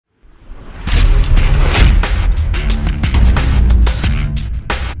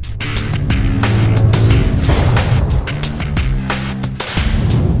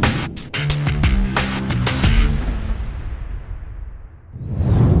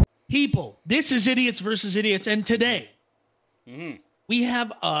People, this is Idiots versus Idiots, and today we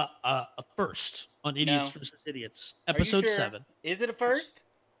have a first on Idiots versus Idiots, episode 7. Is it a first?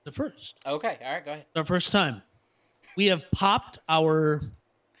 The first. Okay, all right, go ahead. Our first time. We have popped our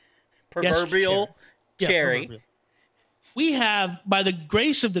proverbial cherry. Proverbial. We have, by the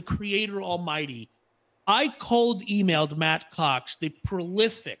grace of the Creator Almighty, I cold emailed Matt Cox, the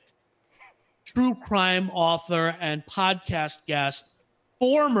prolific true crime author and podcast guest,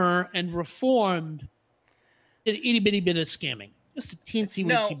 former and reformed, an itty bitty bit of scamming. Just a teensy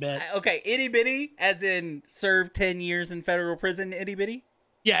weensy bit. Okay, itty bitty, as in served 10 years in federal prison, itty bitty?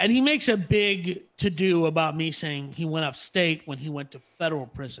 Yeah, and he makes a big to-do about me saying he went upstate when he went to federal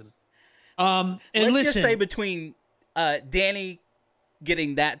prison. And let's just say between Danny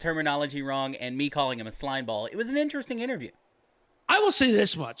getting that terminology wrong and me calling him a slime ball, it was an interesting interview. I will say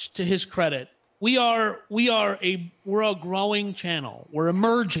this much to his credit. We're a growing channel. We're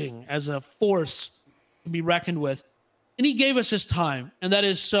emerging as a force to be reckoned with. And he gave us his time. And that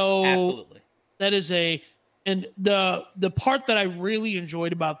is so absolutely. That is and the part that I really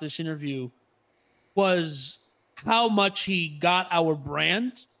enjoyed about this interview was how much he got our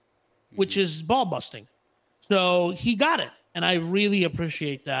brand, which is ball busting. So he got it. And I really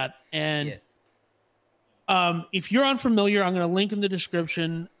appreciate that. And yes. If you're unfamiliar, I'm going to link in the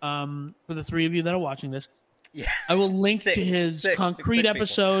description for the 3 of you that are watching this. Yeah. I will link to his concrete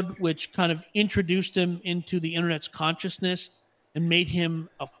episode, which kind of introduced him into the internet's consciousness and made him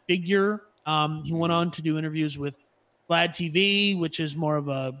a figure. He went on to do interviews with Vlad TV, which is more of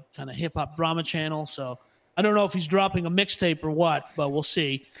a kind of hip hop drama channel. So I don't know if he's dropping a mixtape or what, but we'll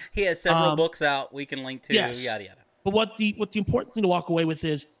see. He has several books out we can link to, yada, yada. But what the important thing to walk away with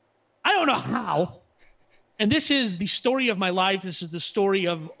is, I don't know how, and this is the story of my life. This is the story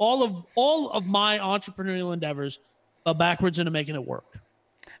of all of my entrepreneurial endeavors, backwards into making it work.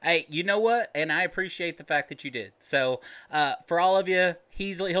 Hey, you know what? And I appreciate the fact that you did. So for all of you,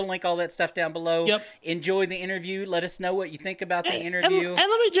 he'll link all that stuff down below. Yep. Enjoy the interview. Let us know what you think about the interview. And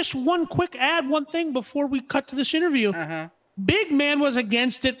let me just one thing before we cut to this interview. Big Man was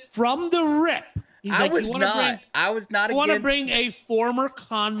against it from the rip. He's I was not against. I want to bring a former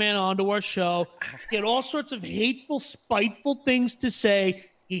con man onto our show. He had all sorts of hateful, spiteful things to say.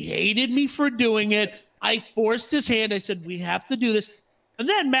 He hated me for doing it. I forced his hand. I said, we have to do this. And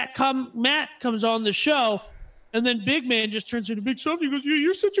then Matt comes on the show, and then Big Man just turns into Big Something. He goes, yeah,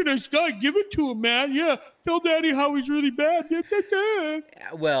 you're such a nice guy. Give it to him, man. Yeah, tell Daddy how he's really bad.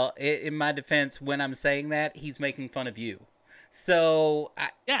 Well, in my defense, when I'm saying that, he's making fun of you. So,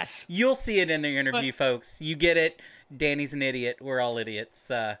 yes, you'll see it in the interview, folks. You get it. Danny's an idiot. We're all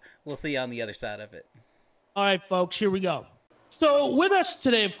idiots. We'll see you on the other side of it. All right, folks, here we go. So with us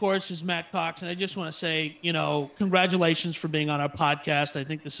today, of course, is Matt Cox. And I just want to say, congratulations for being on our podcast. I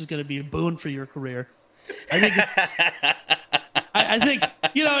think this is going to be a boon for your career. I think I think,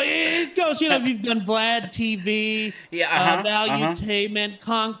 it goes, you've done Vlad TV, Valuation,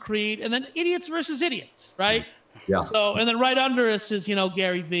 Concrete, and then Idiots versus Idiots, right? Yeah. So, and then right under us is,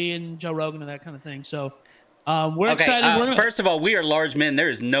 Gary Vee and Joe Rogan and that kind of thing. So we're excited. First of all, we are large men. There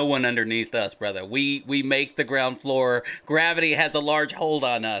is no one underneath us, brother. We make the ground floor. Gravity has a large hold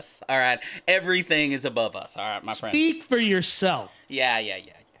on us. All right. Everything is above us. All right, my friend. Speak for yourself. Yeah.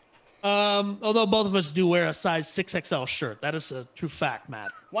 Although both of us do wear a size 6XL shirt. That is a true fact,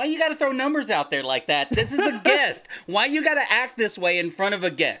 Matt. Why you got to throw numbers out there like that? This is a guest. Why you got to act this way in front of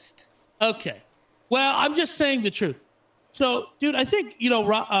a guest? Okay. Well, I'm just saying the truth. So, dude, I think,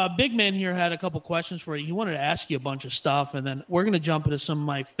 Big Man here had a couple questions for you. He wanted to ask you a bunch of stuff, and then we're going to jump into some of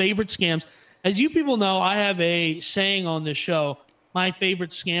my favorite scams. As you people know, I have a saying on this show, my favorite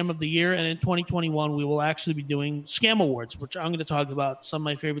scam of the year, and in 2021, we will actually be doing Scam Awards, which I'm going to talk about some of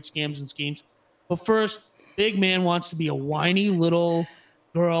my favorite scams and schemes. But first, Big Man wants to be a whiny little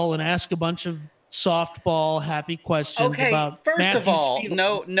girl and ask a bunch of softball happy questions about first Matthew's of all,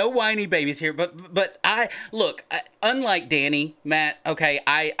 feelings. no whiny babies here, but unlike Danny, Matt, okay,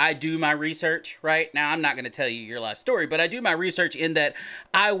 I do my research, right? Now I'm not going to tell you your life story, but I do my research in that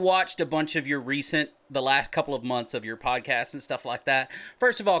I watched a bunch of your the last couple of months of your podcasts and stuff like that.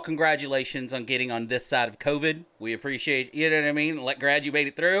 First of all, congratulations on getting on this side of COVID. We appreciate, you know what I mean? Glad you made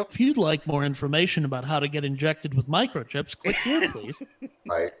it through. If you'd like more information about how to get injected with microchips, click here, please.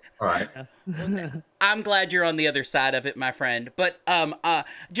 Right. All right. I'm glad you're on the other side of it, my friend. But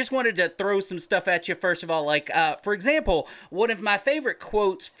just wanted to throw some stuff at you. First of all, for example, one of my favorite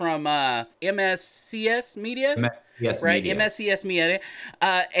quotes from MSCS Media. Yes, right, media. MSCS Media.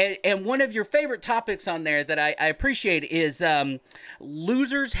 And one of your favorite topics on there that I appreciate is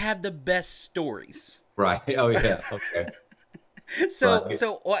losers have the best stories. Right. Oh, yeah. Okay.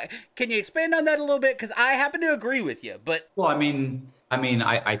 So what, can you expand on that a little bit? Because I happen to agree with you, but Well,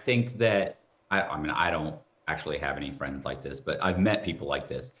 I think that I don't actually have any friends like this, but I've met people like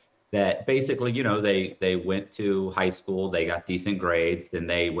this that basically, they went to high school, they got decent grades, then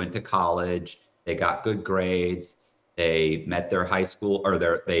they went to college, they got good grades, they met their high school or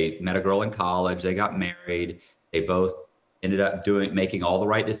they met a girl in college, they got married, they both ended up making all the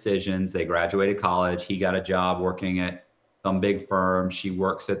right decisions. They graduated college, he got a job working at some big firm, she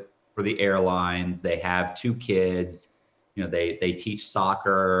works for the airlines, they have 2 kids. They teach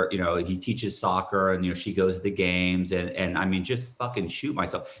soccer, he teaches soccer and, she goes to the games and I mean, just fucking shoot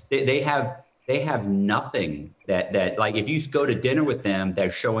myself. They have nothing that like, if you go to dinner with them, they're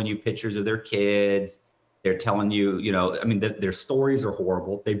showing you pictures of their kids. They're telling you, I mean, their stories are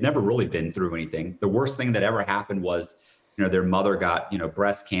horrible. They've never really been through anything. The worst thing that ever happened was, their mother got,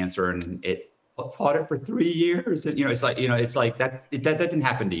 breast cancer and it fought it for 3 years. And, it's like that didn't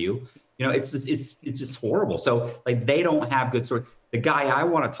happen to you. It's just horrible. So like, they don't have good stories. The guy I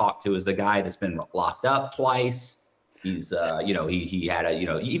want to talk to is the guy that's been locked up twice. He's, he had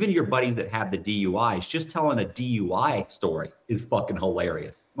even your buddies that have the DUIs, just telling a DUI story is fucking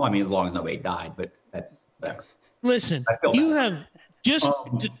hilarious. Well, I mean, as long as nobody died, but that's whatever. Listen, you have just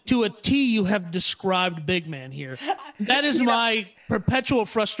to a T, you have described Big Man here. That is my perpetual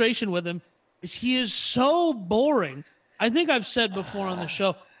frustration with him, is he is so boring. I think I've said before on the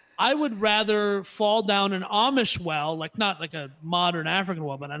show, I would rather fall down an Amish well, like not like a modern African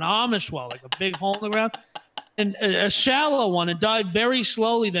well, but an Amish well, like a big hole in the ground, and a shallow one, and die very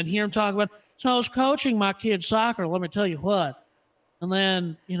slowly than hear him talk about, so I was coaching my kids soccer, let me tell you what. And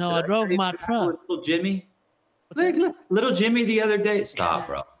then, I drove my truck. Little Jimmy? Little Jimmy the other day. Stop,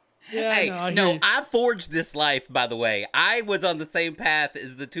 bro. Yeah, hey, I forged this life, by the way. I was on the same path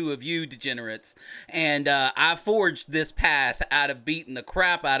as the 2 of you degenerates, and I forged this path out of beating the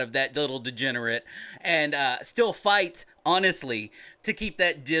crap out of that little degenerate, and still fight, honestly, to keep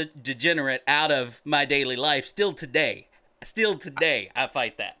that degenerate out of my daily life. Still today, I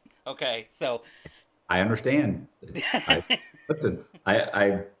fight that. Okay, so I understand. Listen,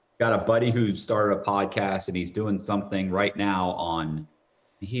 I got a buddy who started a podcast, and he's doing something right now on.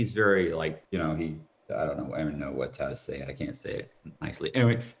 He's very like, I don't know what to say. I can't say it nicely.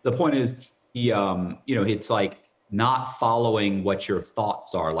 Anyway, the point is it's like not following what your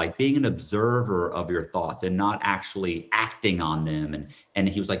thoughts are, like being an observer of your thoughts and not actually acting on them. And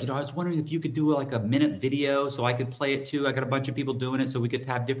he was like, I was wondering if you could do like a minute video so I could play it too. I got a bunch of people doing it so we could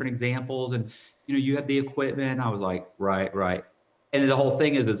have different examples. And, you have the equipment. I was like, right. And the whole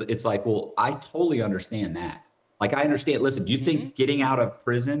thing is it's like, well, I totally understand that. Like, I understand. Listen, you think getting out of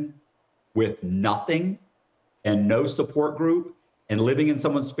prison with nothing and no support group and living in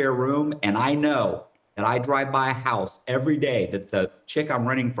someone's spare room, and I know that I drive by a house every day that the chick I'm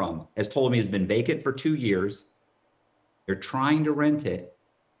renting from has told me has been vacant for 2 years. They're trying to rent it.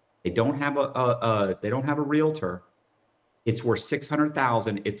 They don't have a realtor. It's worth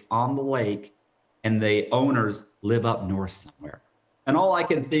 $600,000. It's on the lake, and the owners live up north somewhere. And all I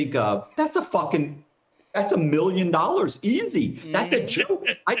can think of, that's $1 million easy. That's a joke.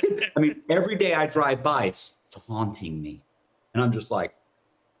 Every day I drive by, it's taunting me. And I'm just like,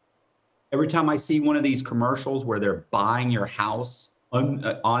 every time I see one of these commercials where they're buying your house on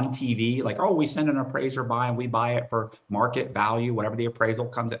TV, like, we send an appraiser by and we buy it for market value, whatever the appraisal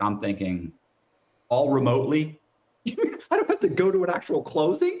comes in, I'm thinking, all remotely. I don't have to go to an actual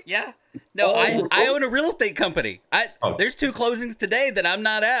closing. Yeah. No, I own a real estate company. There's 2 closings today that I'm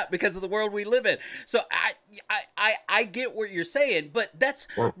not at because of the world we live in. So I get what you're saying, but that's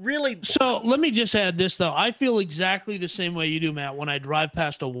really. So let me just add this though. I feel exactly the same way you do, Matt. When I drive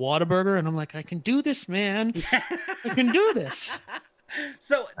past a Whataburger and I'm like, I can do this, man. I can do this.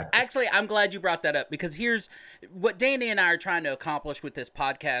 So actually, I'm glad you brought that up, because here's what Danny and I are trying to accomplish with this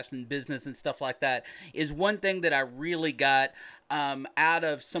podcast and business and stuff like that is one thing that I really got out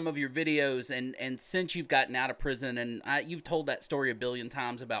of some of your videos, and since you've gotten out of prison, and you've told that story a billion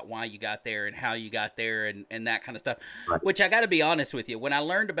times about why you got there and how you got there and that kind of stuff, right. Which I got to be honest with you, when I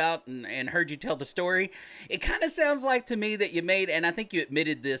learned about and heard you tell the story, it kind of sounds like to me that you made, and I think you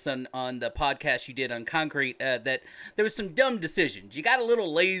admitted this on the podcast you did on Concrete, that there was some dumb decisions. You got a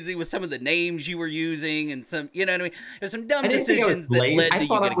little lazy with some of the names you were using, and some, you know what I mean? There's some dumb decisions that led to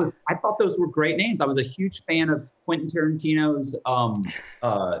you getting. I thought those were great names. I was a huge fan of Quentin Tarantino's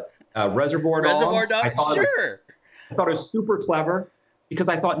Reservoir Dogs. I thought it was super clever because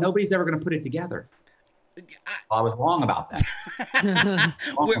I thought nobody's ever going to put it together. I was wrong about that.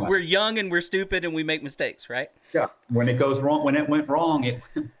 We're young and we're stupid and we make mistakes, right? Yeah. When it goes wrong, when it went wrong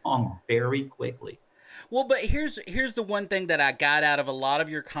very quickly. Well, but here's the one thing that I got out of a lot of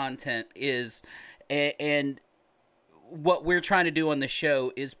your content is, and what we're trying to do on the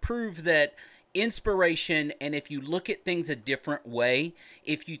show is prove that inspiration, and if you look at things a different way,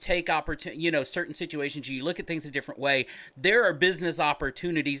 if you take certain situations, you look at things a different way, there are business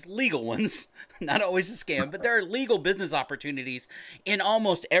opportunities, legal ones, not always a scam, but there are legal business opportunities in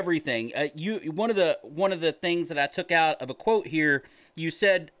almost everything. One of the things that I took out of a quote here, you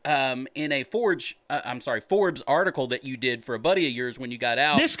said in a Forbes article that you did for a buddy of yours when you got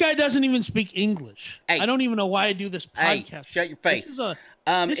out. This guy doesn't even speak English. Hey, I don't even know why I do this podcast. Hey, shut your face.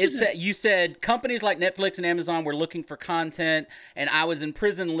 You said companies like Netflix and Amazon were looking for content, and I was in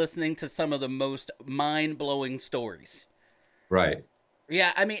prison listening to some of the most mind-blowing stories. Right.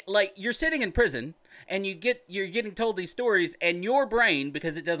 Yeah, I mean, like, you're sitting in prison, and you're getting told these stories, and your brain,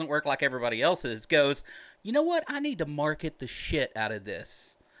 because it doesn't work like everybody else's, goes, you know what? I need to market the shit out of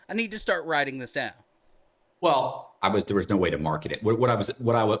this. I need to start writing this down. Well, there was no way to market it.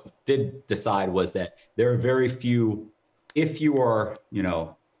 What I did decide was that there are very few. If you are, I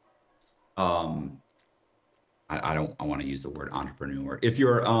want to use the word entrepreneur. If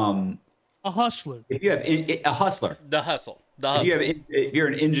you're a hustler, if you have a hustler, the hustle. If you're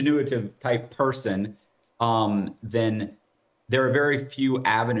an ingenuitive type person, then there are very few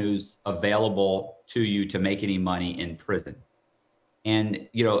avenues available to you to make any money in prison. And,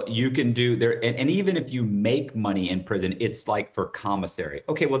 you can do there. And even if you make money in prison, it's like for commissary.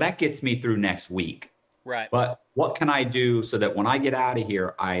 Okay, well, that gets me through next week. Right. But what can I do so that when I get out of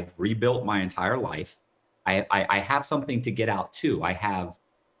here, I've rebuilt my entire life. I have something to get out to. I have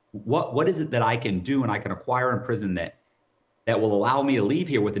what is it that I can do and I can acquire in prison that will allow me to leave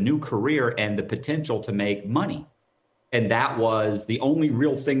here with a new career and the potential to make money. And that was the only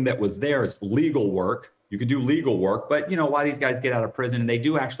real thing that was there is legal work. You could do legal work, but a lot of these guys get out of prison and they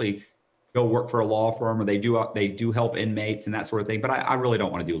do actually go work for a law firm, or they do help inmates and that sort of thing. But I really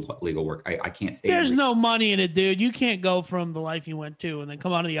don't want to do legal work. I can't stay. There's no money in it, dude. You can't go from the life you went to and then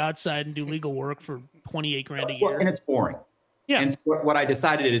come out on the outside and do legal work for 28 grand a year. And it's boring. Yeah. And so what I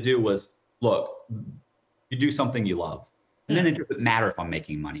decided to do was, look, you do something you love. And then it doesn't matter if I'm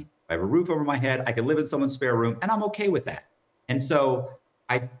making money. I have a roof over my head. I can live in someone's spare room, and I'm okay with that. And so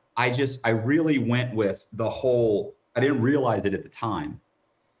I really went with the whole. I didn't realize it at the time,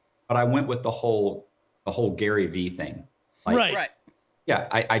 but I went with the whole Gary V thing. Right. Yeah.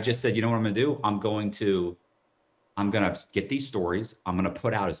 I just said, you know what I'm going to do? I'm going to get these stories. I'm going to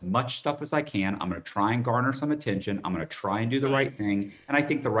put out as much stuff as I can. I'm going to try and garner some attention. I'm going to try and do the right thing, and I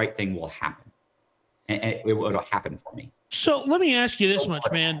think the right thing will happen, and it'll happen for me. So let me ask you this much,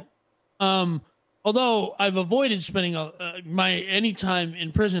 man. Although I've avoided spending any time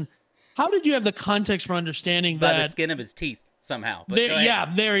in prison, how did you have the context for understanding that? By the skin of his teeth, somehow. But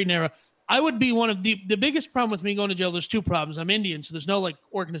very narrow. I would be one of the biggest problem with me going to jail. There's two problems. I'm Indian, so there's no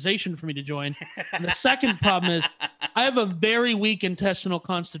organization for me to join. And the second problem is I have a very weak intestinal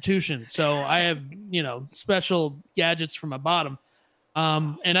constitution. So I have, special gadgets for my bottom.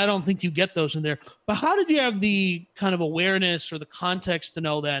 And I don't think you get those in there. But how did you have the kind of awareness or the context to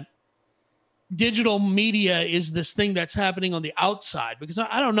know that digital media is this thing that's happening on the outside? Because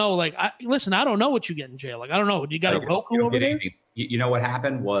I don't know. I don't know what you get in jail. I don't know. You got a Roku over there? You know what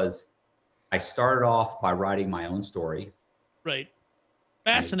happened was I started off by writing my own story. Right.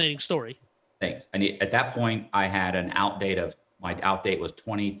 Fascinating story. Thanks. And at that point, I had my outdate was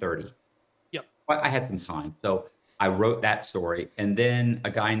 2030. Yep. But I had some time. So I wrote that story. And then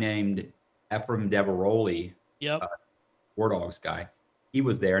a guy named Ephraim Deveroli, War Dogs guy, he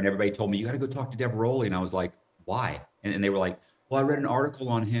was there and everybody told me, you got to go talk to Deveroli. And I was like, why? And they were like, well, I read an article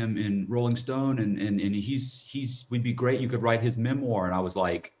on him in Rolling Stone and we'd be great. You could write his memoir. And I was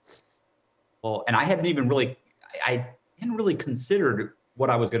like, well, and I hadn't really considered what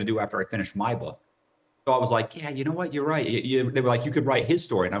I was going to do after I finished my book. So I was like, yeah, you know what? You're right. They were like, you could write his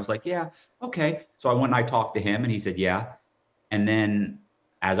story. And I was like, yeah, okay. So I went and I talked to him and he said, yeah. And then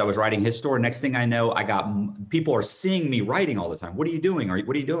as I was writing his story, next thing I know, people are seeing me writing all the time. What are you doing?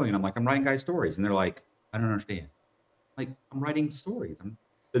 What are you doing? And I'm like, I'm writing guys' stories. And they're like, I don't understand. Like, I'm writing stories.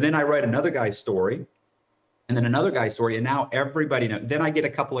 So then I write another guy's story and then another guy's story. And now everybody knows. Then I get a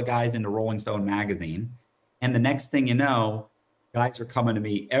couple of guys into Rolling Stone magazine. And the next thing you know, guys are coming to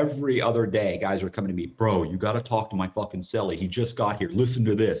me every other day. Guys are coming to me, bro, you got to talk to my fucking celly. He just got here. Listen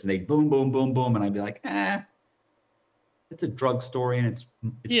to this. And they boom, boom, boom, boom. And I'd be like, it's a drug story. And it's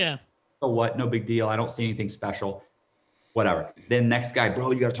yeah. So what? No big deal. I don't see anything special. Whatever. Then next guy,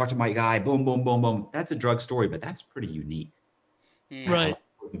 bro, you got to talk to my guy. Boom, boom, boom, boom. That's a drug story, but that's pretty unique. Right.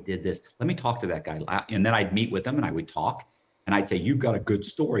 He did this. Let me talk to that guy. And then I'd meet with him and I would talk. And I'd say, you've got a good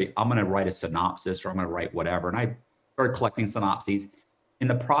story. I'm going to write a synopsis, or I'm going to write whatever. And I started collecting synopses. In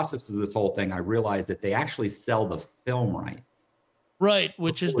the process of this whole thing, I realized that they actually sell the film rights. Right.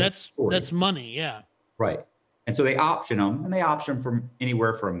 Which is, that's money. Yeah. Right. And so they option them, and they option from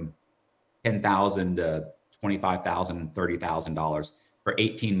anywhere from $10,000 to $25,000, $30,000 for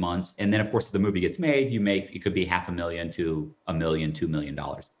 18 months. And then, of course, if the movie gets made, it could be $500,000 to $1 million, $2 million.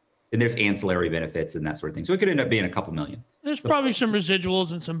 And there's ancillary benefits and that sort of thing. So it could end up being a couple million. There's probably some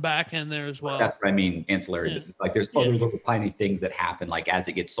residuals and some back end there as well. That's what I mean, ancillary. Yeah. Like there's other little tiny things that happen, like as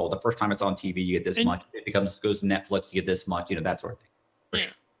it gets sold. The first time it's on TV, you get this much. It goes to Netflix, you get this much, that sort of thing. For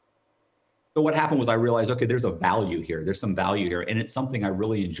sure. So what happened was I realized, okay, there's a value here. There's some value here. And it's something I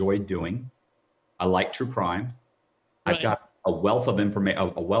really enjoyed doing. I like true crime. Right. I've got a wealth of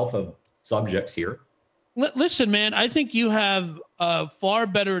information, a wealth of subjects here. Listen, man, I think you have a far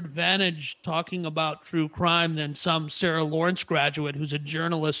better advantage talking about true crime than some Sarah Lawrence graduate who's a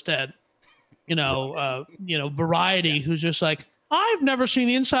journalist at, Variety, who's just like, I've never seen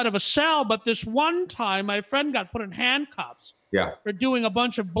the inside of a cell, but this one time my friend got put in handcuffs for doing a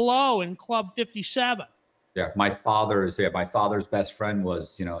bunch of blow in Club 57. Yeah, my father's best friend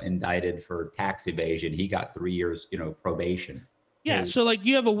was, indicted for tax evasion. He got 3 years, probation. Yeah, so like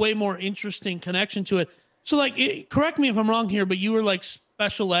you have a way more interesting connection to it. So like, correct me if I'm wrong here, but you were like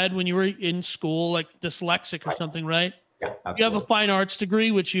special ed when you were in school, like dyslexic or something, right? Yeah, absolutely. You have a fine arts degree,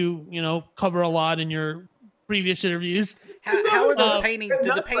 which you cover a lot in your previous interviews. How are those paintings?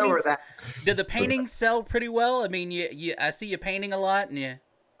 Did the paintings sell pretty well? I mean, I see you painting a lot, and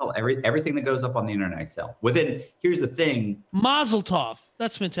everything that goes up on the internet I sell. Here's the thing. Mazel tov.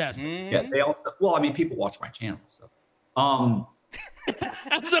 That's fantastic. Mm-hmm. Yeah, they also. Well, I mean, people watch my channel, so.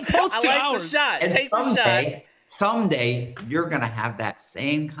 As opposed to ours. The shot. Take the shot. Someday you're gonna have that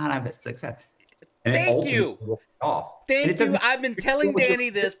same kind of a success. And Thank you. Thank you. I've been telling Danny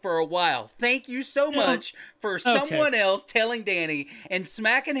this for a while. Thank you so much for someone else telling Danny and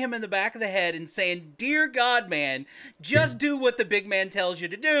smacking him in the back of the head and saying, "Dear God, man, just do what the big man tells you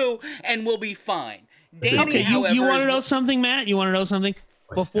to do, and we'll be fine." Danny, however, you want to know something, Matt? You want to know something?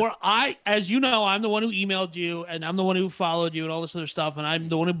 Before as you know, I'm the one who emailed you, and I'm the one who followed you and all this other stuff, and I'm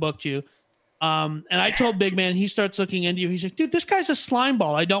the one who booked you. And I told Big Man, he starts looking into you. He's like, dude, this guy's a slime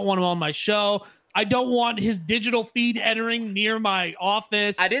ball. I don't want him on my show. I don't want his digital feed entering near my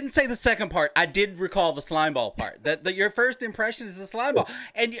office. I didn't say the second part. I did recall the slime ball part. That your first impression is the slime ball.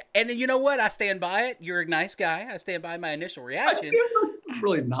 And you know what? I stand by it. You're a nice guy. I stand by my initial reaction. I'm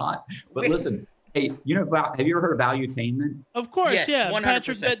really not. But listen. Hey, have you ever heard of valuetainment? Of course, yes, yeah. 100%.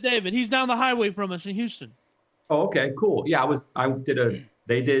 Patrick Bet David. He's down the highway from us in Houston. Oh, okay, cool. Yeah,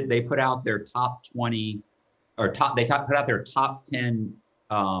 they put out their top 20 or put out their top 10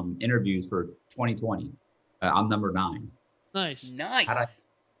 interviews for 2020. I'm number 9. Nice. How'd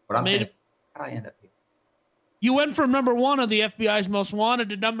I end up here? You went from number 1 on the FBI's Most Wanted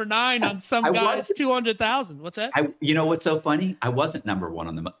to number 9 on some guy's 200,000. What's that? You know what's so funny? I wasn't number 1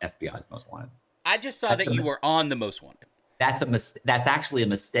 on the FBI's Most Wanted. I just saw that you were on the Most Wanted. That's actually a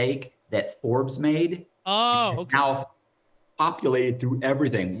mistake that Forbes made. Oh, okay. Now populated through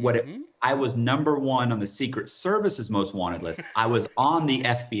everything. I was number 1 on the Secret Service's Most Wanted list. I was on the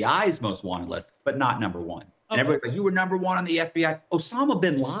FBI's Most Wanted list, but not number 1. And everybody's like, you were number 1 on the FBI. Osama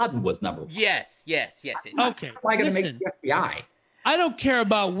bin Laden was number 1. Yes. Okay. How am I going to make the FBI? I don't care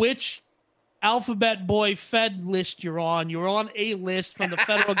about which alphabet boy Fed list you're on. You're on a list from the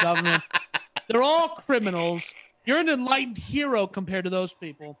federal government. They're all criminals. You're an enlightened hero compared to those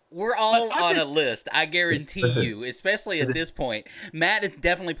people. We're all on a list, I guarantee you, especially at this point. Matt has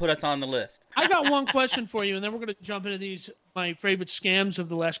definitely put us on the list. I got one question for you, and then we're going to jump into my favorite scams of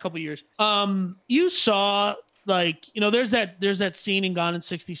the last couple of years. You saw, there's that scene in Gone in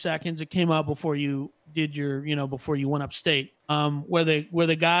 60 Seconds. It came out before you did before you went upstate, where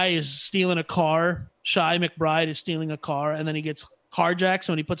the guy is stealing a car. Shy McBride is stealing a car, and then he gets carjacked,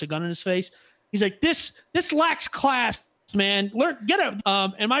 so when he puts a gun in his face, he's like, this lacks class, man. Get it.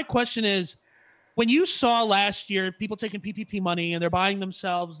 And my question is, when you saw last year people taking PPP money and they're buying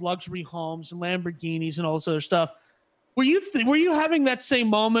themselves luxury homes and Lamborghinis and all this other stuff, were you having that same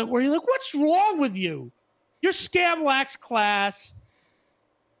moment where you're like, what's wrong with you? Your scam lacks class.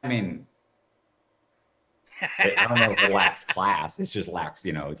 I mean, I don't know if it lacks class. It just lacks,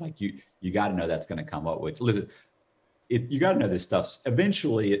 like you got to know that's going to come up with. Listen, you got to know this stuff.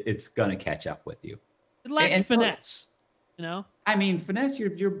 Eventually, it's going to catch up with you. It lacks finesse, I mean, finesse. You're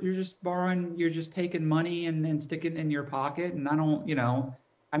just borrowing. You're just taking money and sticking it in your pocket. And I don't,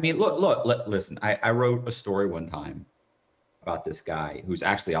 I mean, listen. I wrote a story one time about this guy who's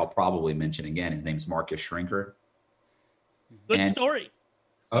actually, I'll probably mention again. His name's Marcus Shrinker. Good story.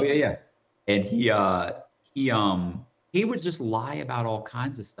 Oh yeah. And he would just lie about all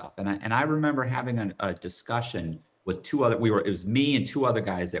kinds of stuff. And I remember having a discussion with it was me and two other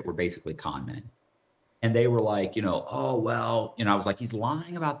guys that were basically con men. And they were like, oh, well, I was like, he's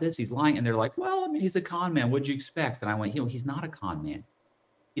lying about this. He's lying. And they're like, well, I mean, he's a con man. What'd you expect? And I went, he's not a con man.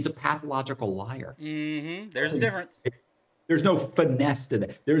 He's a pathological liar. Mm-hmm. There's a difference. There's no finesse to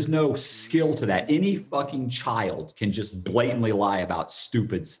that. There's no skill to that. Any fucking child can just blatantly lie about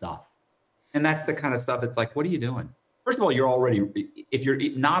stupid stuff. And that's the kind of stuff. It's like, what are you doing? First of all, if you're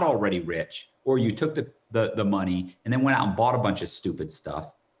not already rich, or you took the money and then went out and bought a bunch of stupid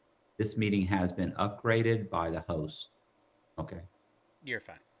stuff, this meeting has been upgraded by the host. Okay. You're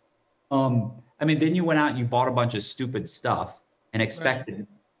fine. I mean, then you went out and you bought a bunch of stupid stuff and expected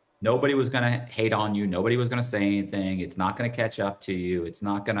nobody was going to hate on you. Nobody was going to say anything. It's not going to catch up to you. It's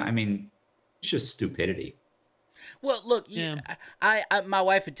not going to, it's just stupidity. Well, look, I my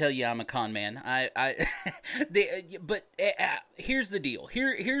wife would tell you I'm a con man. But here's the deal.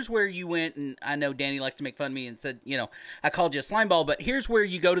 Here's where you went, and I know Danny likes to make fun of me and said, I called you a slime ball, but here's where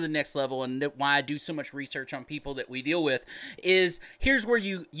you go to the next level, and why I do so much research on people that we deal with is here's where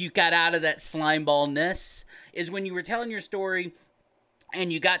you got out of that slime ballness is when you were telling your story.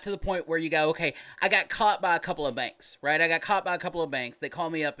 And you got to the point where you go, okay, I got caught by a couple of banks, right? I got caught by a couple of banks. They call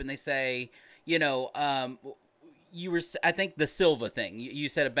me up and they say, I think the Silva thing. You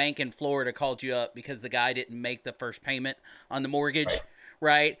said a bank in Florida called you up because the guy didn't make the first payment on the mortgage,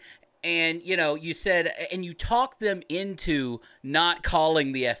 right? And, you said, and you talked them into not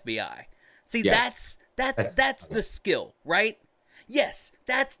calling the FBI. See, that's the skill, right? Yes,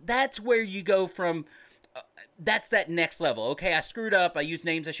 that's where you go from. That's that next level. Okay, I screwed up. I used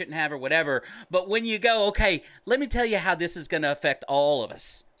names I shouldn't have or whatever. But when you go, okay, let me tell you how this is going to affect all of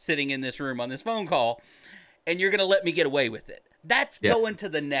us sitting in this room on this phone call, and you're going to let me get away with it. That's going to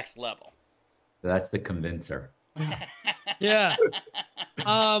the next level. That's the convincer. Yeah.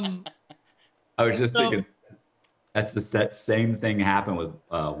 I was just thinking that same thing happened with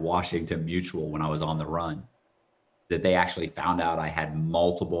Washington Mutual when I was on the run, that they actually found out I had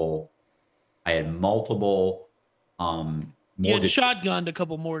multiple you had shotgunned a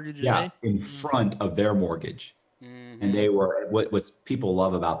couple mortgages, in front of their mortgage. Mm-hmm. And they were, what people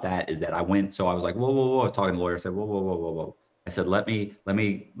love about that is that I was like, whoa, talking to the lawyer. I said, whoa. I said,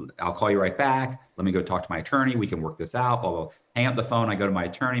 I'll call you right back. Let me go talk to my attorney. We can work this out. Blah, blah. Hang up the phone. I go to my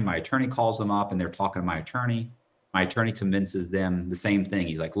attorney. My attorney calls them up and they're talking to my attorney. My attorney convinces them the same thing.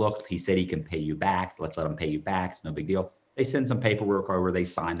 He's like, look, he said he can pay you back. Let's let him pay you back. It's no big deal. They send some paperwork over. They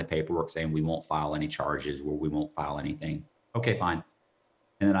sign the paperwork saying we won't file any charges or we won't file anything. Okay, fine.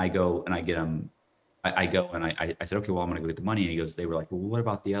 And then I go and I get him. I said, okay, well, I'm going to go get the money. And they were like, well, what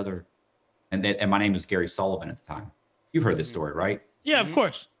about the other? And my name was Gary Sullivan at the time. You've heard this story, right? Yeah, of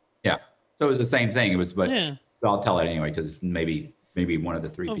course. Yeah. So it was the same thing. It was, but I'll tell it anyway, because maybe one of the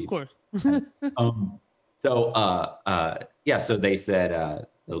three people. Of course. So they said,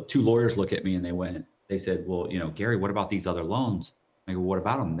 the two lawyers look at me and they said, well, Gary, what about these other loans? I go, what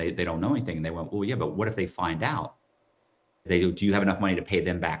about them? They don't know anything. And they went, well, yeah, but what if they find out? They go, do you have enough money to pay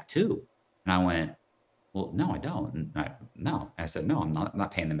them back too? And I went, well, no, I don't. And I said, no, I'm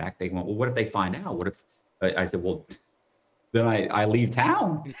not paying them back. They went, well, what if they find out? What if, I said, well, then I leave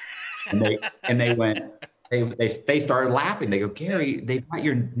town. And they went, they started laughing. They go, Gary, they've got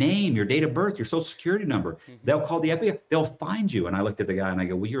your name, your date of birth, your social security number. They'll call the FBI. They'll find you. And I looked at the guy and I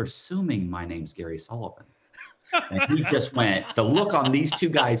go, well, you're assuming my name's Gary Sullivan. And he just went, the look on these two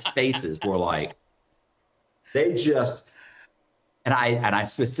guys' faces were like, they just, and I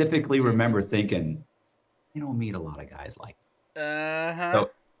specifically remember thinking, you don't meet a lot of guys like that. So,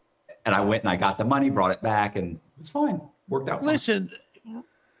 and I went and I got the money, brought it back, and it's fine. Worked out fine. Listen,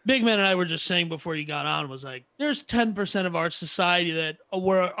 Big Man and I were just saying before you got on was like, there's 10% of our society that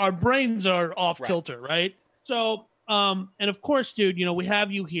where our brains are off kilter, right? So, and of course, dude, we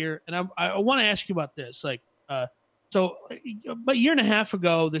have you here, and I want to ask you about this. Like, so about a year and a half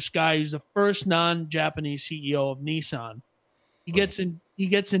ago, this guy who's the first non-Japanese CEO of Nissan, he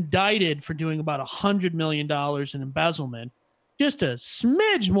gets indicted for doing about $100 million in embezzlement, just a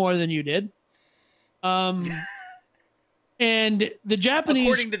smidge more than you did. And the Japanese,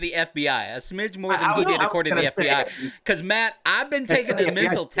 according to the FBI, a smidge more than he did according to the FBI. Because Matt, I've been taking a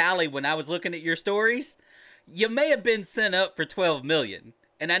mental tally when I was looking at your stories. You may have been sent up for 12 million,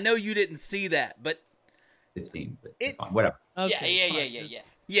 and I know you didn't see that, but 15. But it's fine. Whatever. Okay,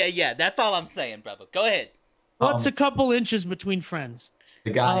 yeah. That's all I'm saying, brother. Go ahead. What's a couple inches between friends?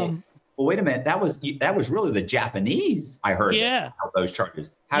 The guy. Well, wait a minute. That was really the Japanese. I heard. Yeah. Those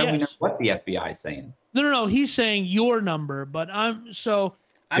charges. How do we know what the FBI is saying? No. He's saying your number, but I'm saying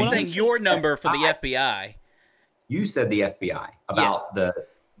your number for the FBI. You said the FBI about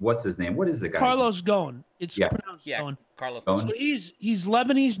what's his name? What is the guy? Carlos Ghosn. It's pronounced Ghosn. Carlos Ghosn. So he's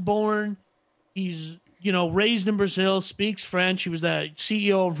Lebanese born. He's raised in Brazil, speaks French. He was the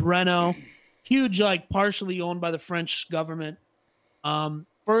CEO of Renault, huge, like partially owned by the French government.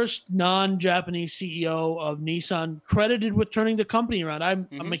 First non-Japanese CEO of Nissan, credited with turning the company around.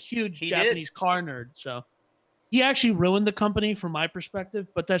 I'm a huge Japanese car nerd, so he actually ruined the company from my perspective,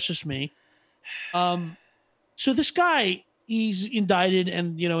 but that's just me. So this guy, he's indicted,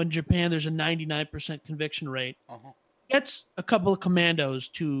 and in Japan there's a 99% conviction rate. Gets a couple of commandos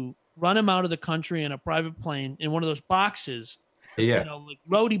to run him out of the country in a private plane in one of those boxes, like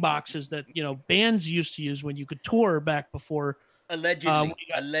roadie boxes that bands used to use when you could tour back before.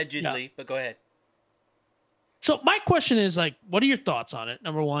 Allegedly, but go ahead. So my question is, like, what are your thoughts on it?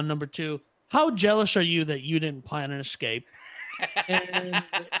 Number one. Number two, how jealous are you that you didn't plan an escape? And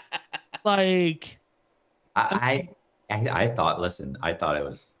like, I thought it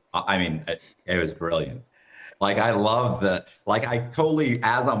was, it was brilliant. Like, I love I totally,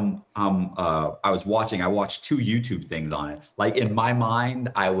 as I watched 2 YouTube things on it. Like, in my mind,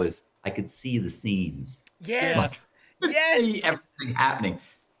 I could see the scenes. Yes. See everything happening.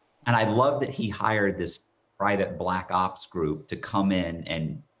 And I love that he hired this private black ops group to come in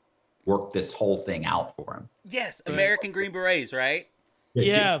and work this whole thing out for him. Yes. American Green Berets, right?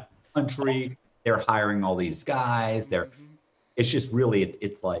 Yeah. Country. They're hiring all these guys. It's just really,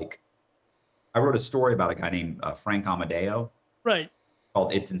 it's like, I wrote a story about a guy named Frank Amadeo. Right.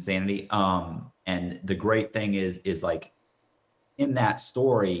 Called It's Insanity. And the great thing is like, in that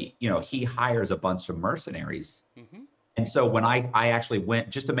story, he hires a bunch of mercenaries. And so when I actually went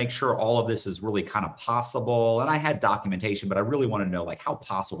just to make sure all of this is really kind of possible, and I had documentation, but I really want to know, like, how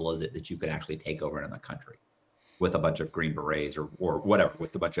possible is it that you could actually take over another country with a bunch of Green Berets or whatever,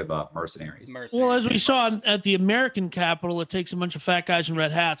 with a bunch of mercenaries? Well, as we saw at the American Capitol, it takes a bunch of fat guys in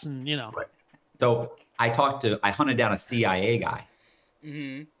red hats and, Right. So I hunted down a CIA guy.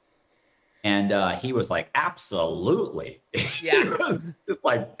 And he was like, absolutely. Yeah. He was just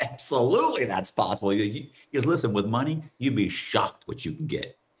like, absolutely, that's possible. He goes, listen, with money, you'd be shocked what you can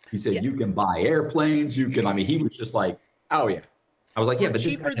get. He said, you can buy airplanes. You can, he was just like, oh, yeah. I was like, yeah, but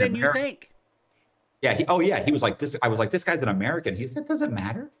cheaper than you think. Yeah. He was like, this. I was like, this guy's an American. He said, it doesn't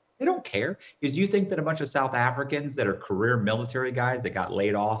matter. They don't care. Because you think that a bunch of South Africans that are career military guys that got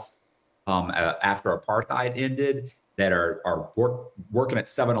laid off after apartheid ended, that are working at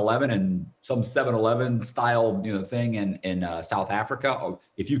 7-Eleven and some 7-Eleven style thing in South Africa.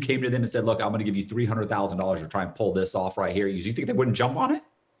 If you came to them and said, look, I'm going to give you $300,000 to try and pull this off right here, you think they wouldn't jump on it?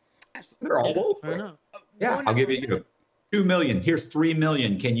 They're all over it. Yeah, I'll give you $2 million. Here's $3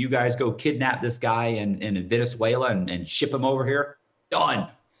 million. Can you guys go kidnap this guy in Venezuela and ship him over here? Done.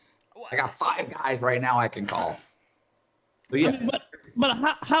 I got 5 guys right now I can call. So, yeah. But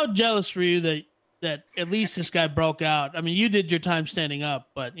how jealous were you that at least this guy broke out? I mean, you did your time standing up,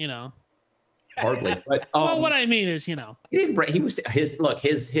 but hardly. But well, what I mean is, he didn't break. He was his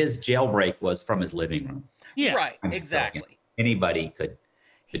jailbreak was from his living room. Yeah, right, exactly. Anybody could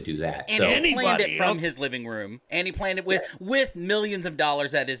do that. And he planned it from his living room, and he planned it with millions of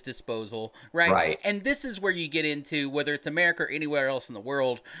dollars at his disposal, right? Right. And this is where you get into, whether it's America or anywhere else in the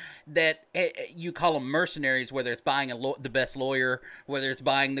world, that you call them mercenaries, whether it's buying the best lawyer, whether it's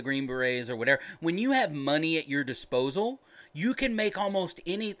buying the Green Berets or whatever. When you have money at your disposal, you can make almost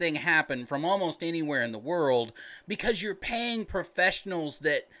anything happen from almost anywhere in the world because you're paying professionals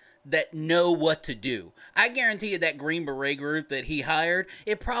that know what to do. I guarantee you that Green Beret group that he hired,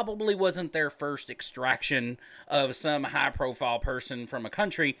 it probably wasn't their first extraction of some high-profile person from a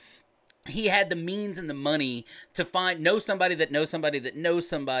country. He had the means and the money to know somebody that knows somebody that knows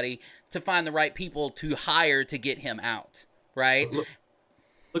somebody to find the right people to hire to get him out, right?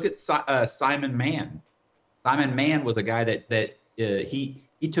 Look at Simon Mann. Simon Mann was a guy that he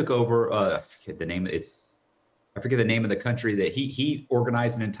took over. I forget the name of the country that he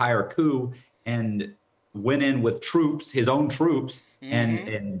organized an entire coup and went in with his own troops,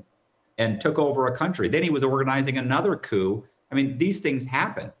 and took over a country. Then he was organizing another coup. I mean, these things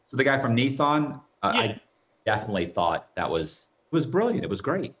happen. So the guy from Nissan, I definitely thought that was brilliant. It was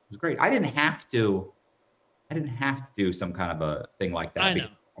great. It was great. I didn't have to do some kind of a thing like that. I know.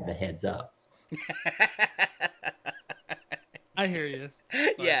 The heads up. I hear you.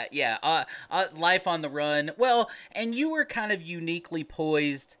 Yeah. Life on the run. Well, and you were kind of uniquely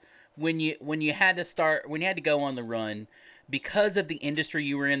poised when you had to go on the run, because of the industry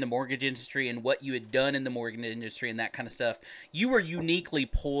you were in, the mortgage industry, and what you had done in the mortgage industry and that kind of stuff, you were uniquely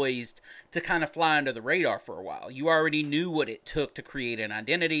poised to kind of fly under the radar for a while. You already knew what it took to create an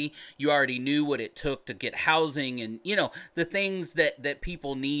identity. You already knew what it took to get housing and, you know, the things that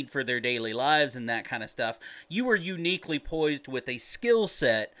people need for their daily lives and that kind of stuff. You were uniquely poised with a skill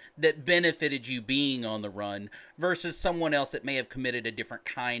set that benefited you being on the run versus someone else that may have committed a different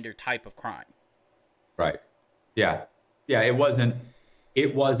kind or type of crime. Right. Yeah. Yeah.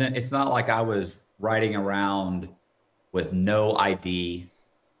 It's not like I was riding around with no ID,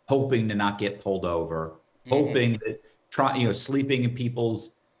 hoping to not get pulled over, hoping that sleeping in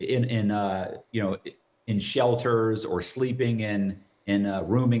people's, in shelters or sleeping in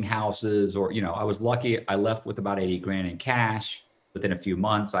rooming houses, or, I was lucky. I left with about 80 grand in cash. Within a few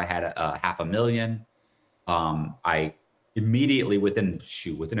months, I had $500,000. I immediately within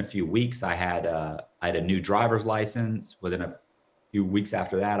a few weeks, I had a new driver's license. Within a few weeks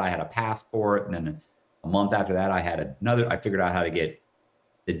after that, I had a passport. And then a month after that, I figured out how to get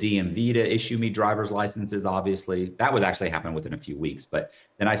the DMV to issue me driver's licenses. Obviously, that was actually happening within a few weeks, but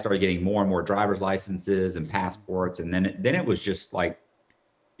then I started getting more and more driver's licenses and passports. And then it was just like,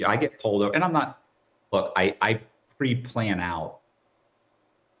 I get pulled over, and I pre-plan out,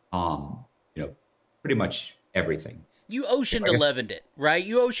 pretty much everything. You Ocean 11'd it, right?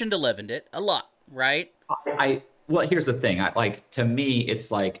 You Ocean 11'd it a lot, right? Well, here's the thing. To me, it's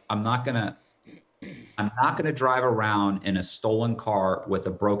like, I'm not gonna drive around in a stolen car with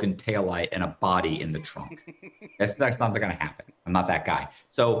a broken taillight and a body in the trunk. That's not gonna happen. I'm not that guy.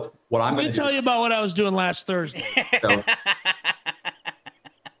 So what I'm gonna tell you about what I was doing last Thursday. So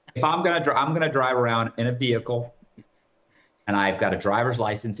if I'm gonna drive around in a vehicle, and I've got a driver's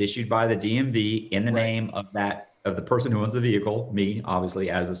license issued by the DMV in the name of the person who owns the vehicle, me, obviously,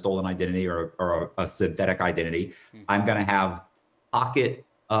 as a stolen identity or a synthetic identity. I'm going to have pocket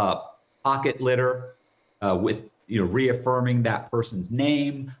litter with, reaffirming that person's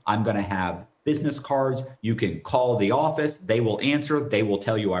name. I'm going to have business cards. You can call the office. They will answer. They will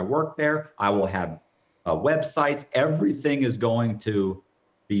tell you I work there. I will have websites. Everything is going to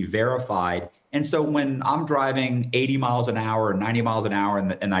be verified. And so when I'm driving 80 miles an hour or 90 miles an hour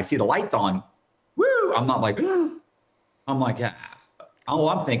and I see the lights on, woo, I'm not like, all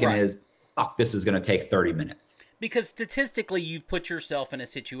I'm thinking is, fuck, this is going to take 30 minutes. Because statistically, you've put yourself in a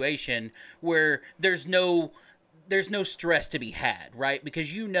situation where there's no stress to be had, right? Because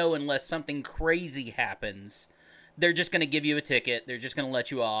unless something crazy happens, they're just going to give you a ticket. They're just going to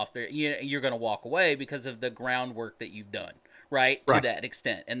let you off. You're going to walk away because of the groundwork that you've done. Right, to that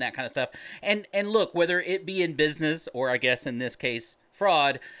extent and that kind of stuff. And look, whether it be in business or I guess in this case,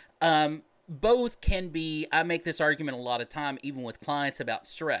 fraud, both can be, I make this argument a lot of time, even with clients about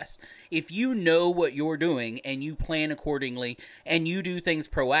stress. If you know what you're doing and you plan accordingly and you do things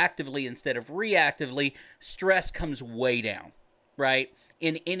proactively instead of reactively, stress comes way down, right?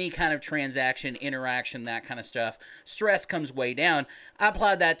 In any kind of transaction, interaction, that kind of stuff, stress comes way down. I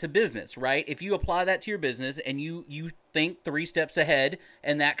apply that to business, right? If you apply that to your business and you think 3 steps ahead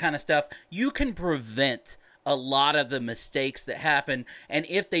and that kind of stuff, you can prevent a lot of the mistakes that happen. And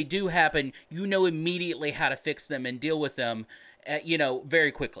if they do happen, you know immediately how to fix them and deal with them,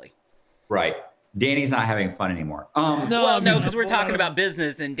 very quickly. Right. Danny's not having fun anymore. No, because we're talking about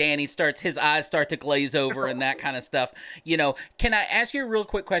business, and Danny his eyes start to glaze over and that kind of stuff. Can I ask you a real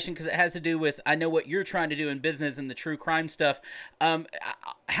quick question, because it has to do with, I know what you're trying to do in business and the true crime stuff.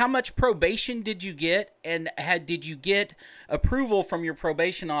 How much probation did you get, and did you get approval from your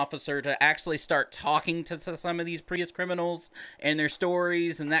probation officer to actually start talking to some of these previous criminals and their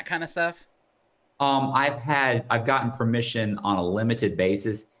stories and that kind of stuff? I've gotten permission on a limited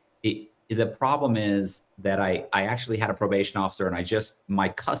basis. The problem is that I actually had a probation officer, and my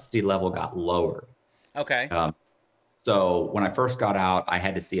custody level got lowered. Okay. So when I first got out, I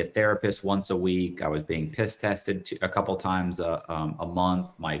had to see a therapist once a week. I was being piss tested a couple times a month.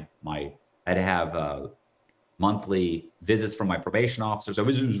 I had to have monthly visits from my probation officer. So it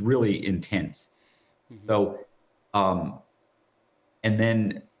was really intense. Mm-hmm. So, and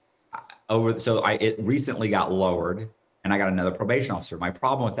then it recently got lowered. And I got another probation officer. My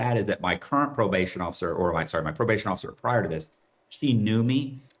problem with that is that my current probation officer, my probation officer prior to this, she knew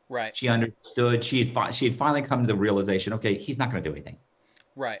me. Right. She understood. She had finally come to the realization, okay, he's not going to do anything.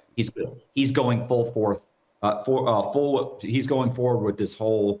 Right. He's good. He's going he's going forward with this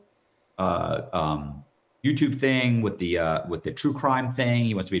whole YouTube thing, with the true crime thing.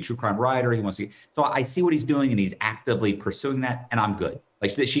 He wants to be a true crime writer. So I see what he's doing, and he's actively pursuing that, and I'm good. Like,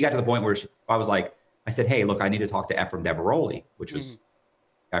 she got to the point where I said, hey, look, I need to talk to Ephraim Deveroli, which was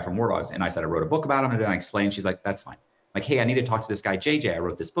a guy from War Dogs. And I said, I wrote a book about him, and then I explained. She's like, that's fine. Like, hey, I need to talk to this guy, JJ. I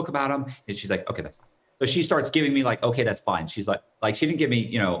wrote this book about him. And she's like, okay, that's fine. So she starts giving me like, okay, that's fine. She's like she didn't give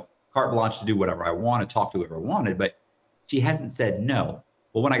me, carte blanche to do whatever I want, to talk to whoever I wanted, but she hasn't said no.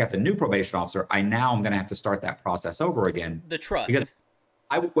 Well, when I got the new probation officer, I'm going to have to start that process over again. The trust. Because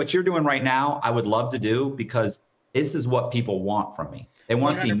what you're doing right now, I would love to do, because this is what people want from me. They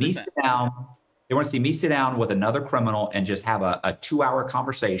want to see me sit down. They want to see me sit down with another criminal and just have a 2-hour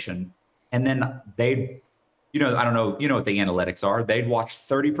conversation. And then I don't know, what the analytics are. They'd watch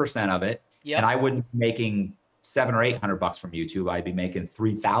 30% of it. Yep. And I wouldn't be making $700 or $800 from YouTube. I'd be making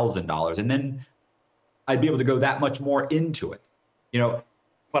 $3,000. And then I'd be able to go that much more into it,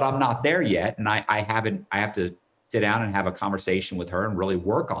 but I'm not there yet. And I have to sit down and have a conversation with her and really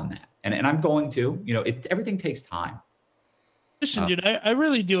work on that. And I'm going to, everything takes time. Listen, dude, I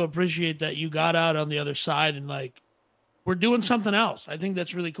really do appreciate that you got out on the other side and like, we're doing something else. I think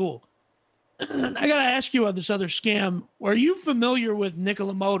that's really cool. I got to ask you about this other scam. Are you familiar with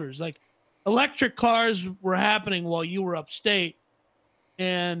Nikola Motors? Like, electric cars were happening while you were upstate.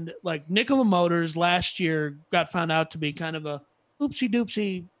 And like Nikola Motors last year got found out to be kind of a oopsie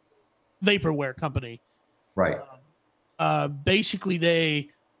doopsie vaporware company. Right. Basically, they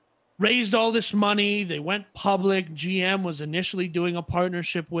raised all this money. They went public. GM was initially doing a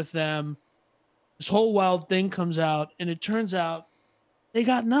partnership with them. This whole wild thing comes out, and it turns out they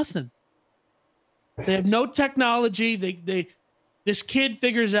got nothing. They have no technology. This kid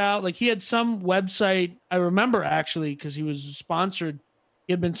figures out, like, he had some website. I remember actually, because he was sponsored.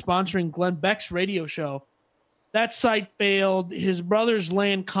 He had been sponsoring Glenn Beck's radio show. That site failed. His brother's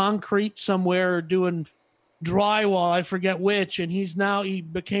laying concrete somewhere or doing drywall, I forget which, and he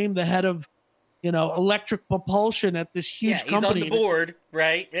became the head of, electric propulsion at this huge company. He's on the board,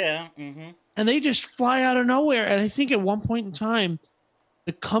 right? Yeah. Mm-hmm. And they just fly out of nowhere. And I think at one point in time,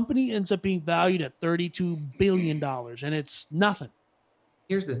 the company ends up being valued at $32 billion, and it's nothing.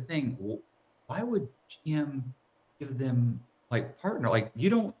 Here's the thing. Why would GM give them partner? Like,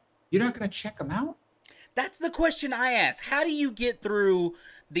 you're not going to check them out? That's the question I ask. How do you get through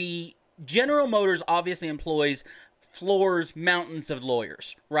the General Motors obviously employs floors, mountains of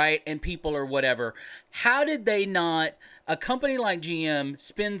lawyers, right? And people or whatever. How did they not, a company like GM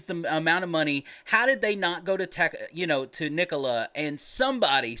spends the amount of money, how did they not go to to Nikola, and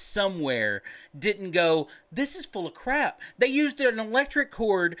somebody somewhere didn't go, this is full of crap. They used an electric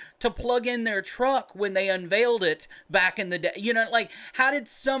cord to plug in their truck when they unveiled it back in the day. How did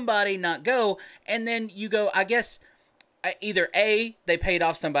somebody not go? And then you go, I guess, either A, they paid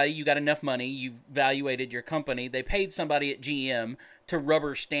off somebody, you got enough money, you valuated your company, they paid somebody at GM to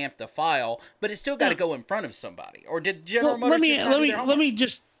rubber stamp the file, but it's still got to go in front of somebody. Or did General Motors let me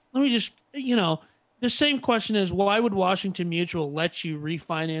just the same question is, why would Washington Mutual let you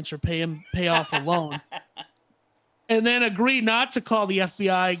refinance or pay off a loan and then agree not to call the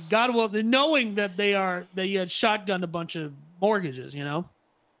FBI, knowing that they had shotgunned a bunch of mortgages,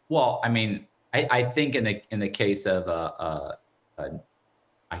 Well, I mean, I think in the case of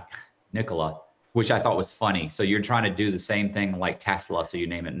Nikola, which I thought was funny. So you're trying to do the same thing like Tesla, so you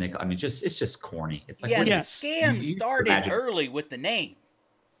name it Nikola. I mean, it's just corny. It's like, the scam started early with the name.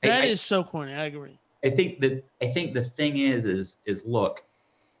 That is so corny. I agree. I think the thing is look,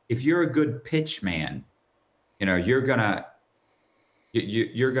 if you're a good pitch man, you're gonna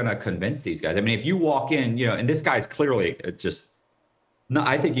convince these guys. I mean, if you walk in, and this guy's clearly no,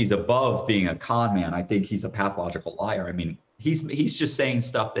 I think he's above being a con man. I think he's a pathological liar. I mean, he's just saying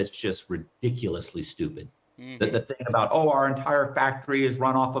stuff that's just ridiculously stupid. Mm-hmm. The thing about, our entire factory is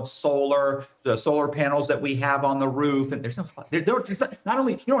run off of the solar panels that we have on the roof, and there's not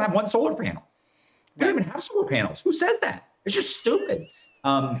only, you don't have one solar panel. You don't even have solar panels. Who says that? It's just stupid.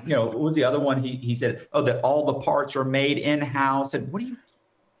 What was the other one? He said, that all the parts are made in-house. And what are you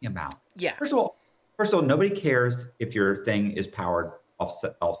talking about? Yeah. First of all, nobody cares if your thing is powered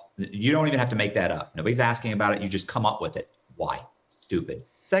off. You don't even have to make that up. Nobody's asking about it. You just come up with it. Why? Stupid.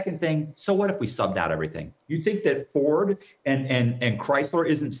 Second thing, so what if we subbed out everything? You think that Ford and Chrysler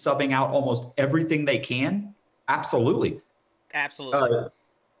isn't subbing out almost everything they can? Absolutely. Absolutely.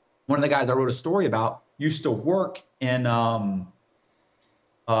 One of the guys I wrote a story about used to work in,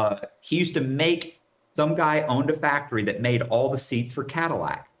 he used to make, some guy owned a factory that made all the seats for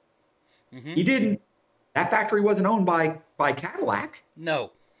Cadillac. Mm-hmm. That factory wasn't owned by Cadillac.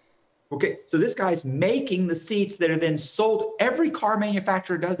 No. Okay, so this guy's making the seats that are then sold. Every car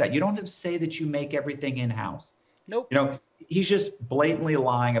manufacturer does that. You don't have to say that you make everything in-house. Nope. He's just blatantly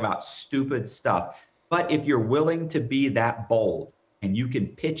lying about stupid stuff. But if you're willing to be that bold and you can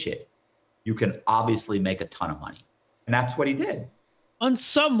pitch it, you can obviously make a ton of money. And that's what he did. On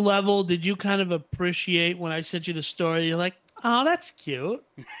some level, did you kind of appreciate when I sent you the story? You're like, oh, that's cute.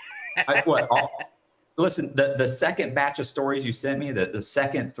 Listen, the second batch of stories you sent me, the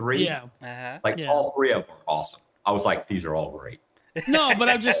second three, all three of them are awesome. I was like, these are all great. No, but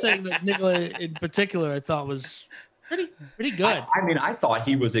I'm just saying that Nikola in particular, I thought was pretty good. I mean, I thought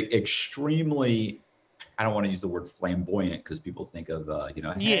he was extremely, I don't want to use the word flamboyant because people think of, but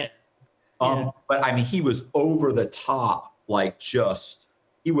I mean, he was over the top, like he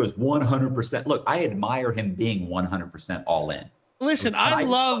was 100%. Look, I admire him being 100% all in. Listen, I'm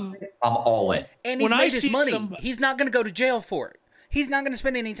all in. And he's made his money. He's not going to go to jail for it. He's not going to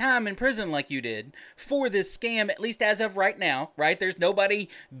spend any time in prison like you did for this scam, at least as of right now, right? There's nobody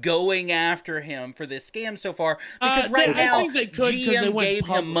going after him for this scam so far. Because now, GM gave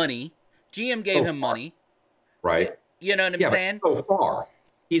him money. GM gave him money. Right. You know what I'm saying? So far.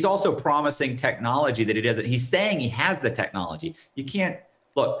 He's also promising technology that he doesn't. He's saying he has the technology. You can't.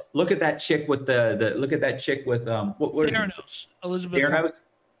 Look at that chick with look at that chick with what Theranos, Elizabeth. Theranos,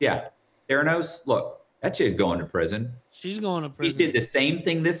 yeah, Theranos. Look, that chick's going to prison. She's going to prison. He did the same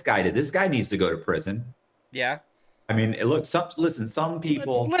thing this guy did. This guy needs to go to prison. Yeah. I mean, look. Some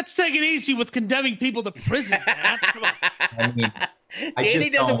people. Let's take it easy with condemning people to prison. Come on. I mean, Danny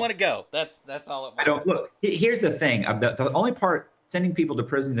doesn't want to go. That's all. It was. I don't look. Here's the thing. The only part sending people to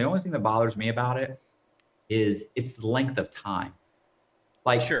prison. The only thing that bothers me about it is it's the length of time.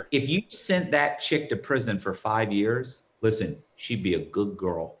 Like, if you sent that chick to prison for 5 years, listen, she'd be a good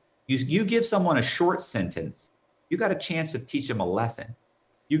girl. You give someone a short sentence, you got a chance to teach them a lesson.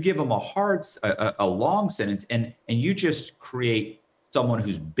 You give them a long sentence, and you just create someone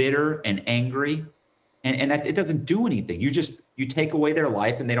who's bitter and angry, and that it doesn't do anything. You take away their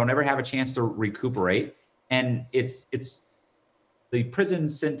life, and they don't ever have a chance to recuperate. And it's the prison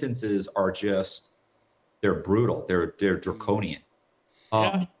sentences are they're brutal. They're draconian.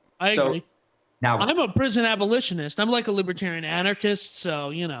 Yeah, I agree. Now I'm a prison abolitionist. I'm like a libertarian anarchist,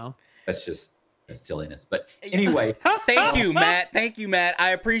 so that's just silliness. But anyway, thank you, Matt. Thank you, Matt.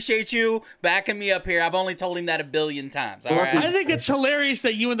 I appreciate you backing me up here. I've only told him that 1 billion times. All right. I think it's hilarious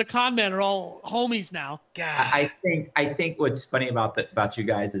that you and the con man are all homies now. God. I think what's funny about you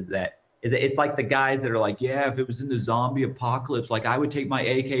guys is it's like the guys that are like, yeah, if it was in the zombie apocalypse, like I would take my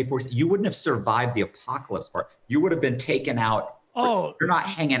AK-47. You wouldn't have survived the apocalypse part. You would have been taken out. Oh, you're not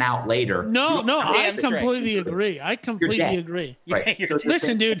hanging out later. No, I completely agree. I completely agree. Right. So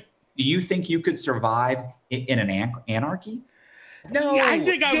listen, dude. Do you think you could survive in an anarchy? No, I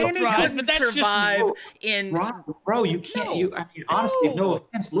think I would thrive, but that's survive bro. You can't. I mean, honestly, no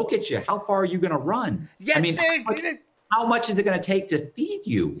offense. Look at you. How far are you going to run? Yeah, I mean, how much is it going to take to feed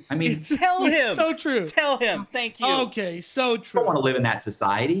you? I mean, tell him. So true. Tell him. Thank you. Okay, so true. I don't want to live in that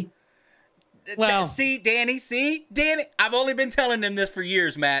society. Well, see, Danny. I've only been telling him this for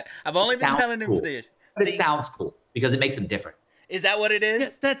years, Matt. I've only been telling him for this. But it sounds cool because it makes him different. Is that what it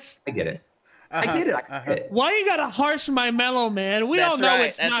is? I get it. I get it. Why you gotta harsh my mellow, man? We all know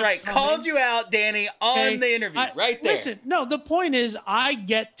it's not. That's right. Coming. Called you out, Danny, on the interview, right there. Listen, no, the point is I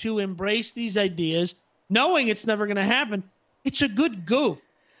get to embrace these ideas knowing it's never going to happen. It's a good goof,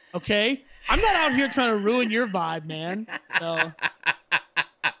 okay? I'm not out here trying to ruin your vibe, man. So.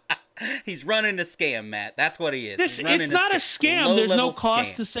 He's running a scam, Matt. That's what he is. It's not a scam. There's no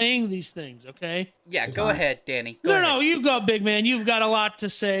cost to saying these things, okay? Yeah, go ahead, Danny. No, you go, big man. You've got a lot to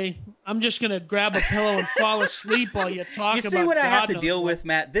say. I'm just going to grab a pillow and fall asleep while you talk about You see what I have to deal with,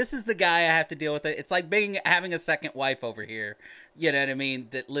 Matt? This is the guy I have to deal with. It's like having a second wife over here, you know what I mean,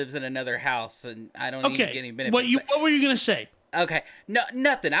 that lives in another house, and I don't even get any benefit. What were you going to say? Okay, no,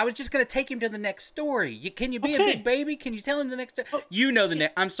 nothing. I was just gonna take him to the next story. Can you be a big baby? Can you tell him the next? You know the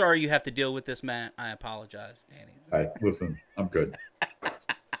next. I'm sorry you have to deal with this, Matt. I apologize, Danny. All right, listen, I'm good. But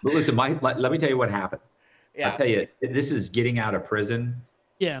listen, let me tell you what happened. Yeah. I'll tell you, this is getting out of prison.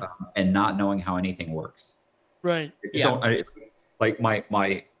 Yeah. And not knowing how anything works. Right. Like my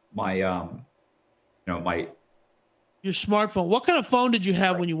your smartphone. What kind of phone did you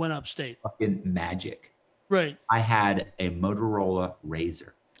have when you went upstate? Fucking magic. Right. I had a Motorola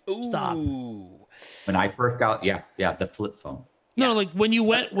Razr. Ooh. Stop. When I first got, the flip phone. No, like when you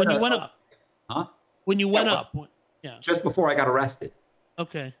went up. Huh? When you went up. Yeah. Just before I got arrested.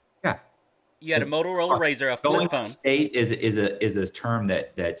 Okay. Yeah. You had a Motorola Razr, a flip phone. State is a term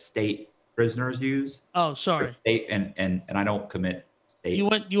that state prisoners use. Oh, sorry. State and I don't commit state. You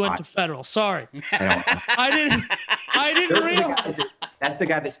went to federal. Sorry. I didn't realize. That's the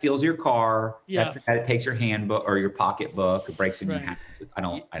guy that steals your car. Yeah. That's the guy that takes your handbook or your pocketbook or breaks in your house. I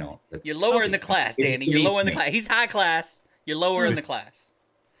don't. You're lower in the class, Danny. You're lower in the class. He's high class. You're lower in the class.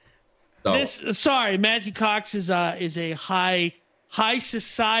 So, Matthew Cox is a high high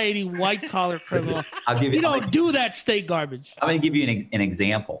society white collar criminal. I'll give You don't do that state garbage. I'm going to give you an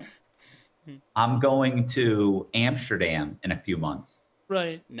example. I'm going to Amsterdam in a few months.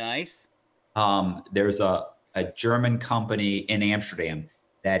 Right. Nice. There's a German company in Amsterdam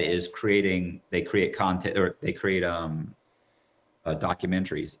that is they create content, or they create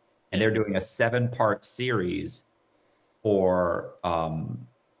documentaries, and they're doing a 7-part series for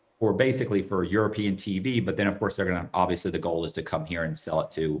basically for European TV. But then of course obviously the goal is to come here and sell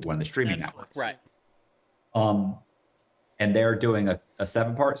it to one of the streaming networks. Right. And they're doing a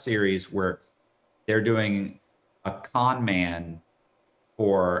 7-part series where they're doing a con man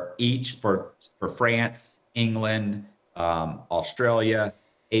for France, England, Australia,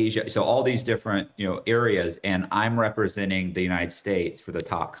 Asia. So all these different, areas. And I'm representing the United States for the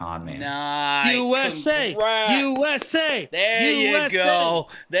top con man. Nice. USA. Congrats. USA. There you go.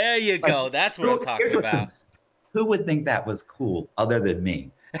 There you go. That's what I'm talking about. Who would think that was cool other than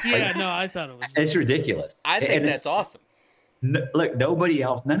me? Yeah, no, I thought it was. It's ridiculous. I think that's awesome. Look, nobody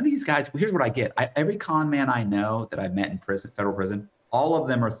else, none of these guys, here's what I get. Every con man I know that I've met in federal prison, all of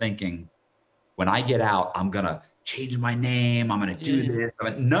them are thinking, when I get out, I'm going to change my name. I'm going to do this.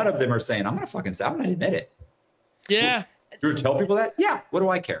 None of them are saying, I'm going to admit it. Yeah. You tell people that? Yeah. What do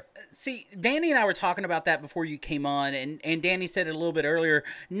I care? See, Danny and I were talking about that before you came on, and Danny said it a little bit earlier.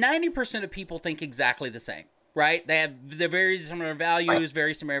 90% of people think exactly the same. Right? They're very similar values,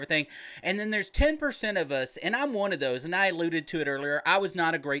 very similar everything. And then there's 10% of us, and I'm one of those, and I alluded to it earlier. I was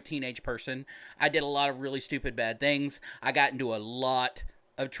not a great teenage person. I did a lot of really stupid bad things. I got into a lot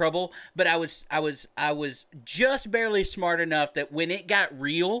of trouble, but I was just barely smart enough that when it got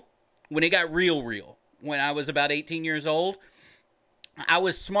real, when I was about 18 years old, I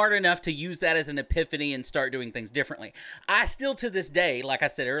was smart enough to use that as an epiphany and start doing things differently. I still, to this day, like I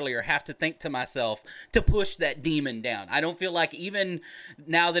said earlier, have to think to myself to push that demon down. I don't feel like, even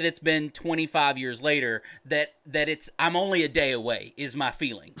now that it's been 25 years later, that I'm only a day away is my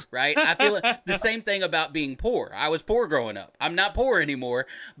feeling, right? I feel the same thing about being poor. I was poor growing up. I'm not poor anymore,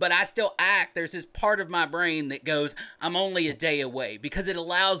 but I still act. There's this part of my brain that goes, I'm only a day away, because it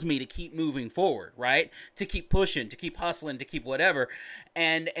allows me to keep moving forward, right? To keep pushing, to keep hustling, to keep whatever.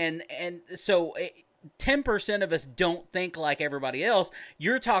 And so 10% of us don't think like everybody else.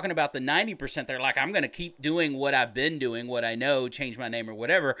 You're talking about the 90%. They're like, I'm going to keep doing what I've been doing, what I know, change my name or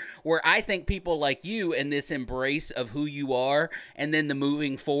whatever. Where I think people like you, and this embrace of who you are, and then the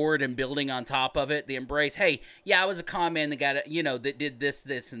moving forward and building on top of it, the embrace, hey, yeah, I was a con man that got it, that did this,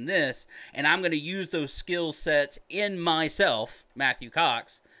 this, and this, and I'm going to use those skill sets in myself, Matthew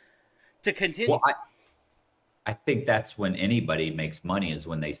Cox, to continue. Well, I think that's when anybody makes money, is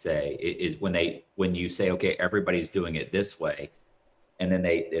when they say, when you say, okay, everybody's doing it this way, and then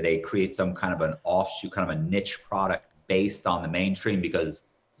they create some kind of an offshoot, kind of a niche product based on the mainstream, because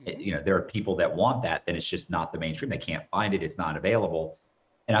there are people that want that, then it's just not the mainstream. They can't find it. It's not available.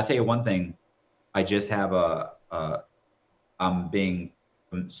 And I'll tell you one thing, I just have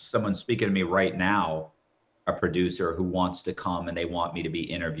someone's speaking to me right now, a producer who wants to come, and they want me to be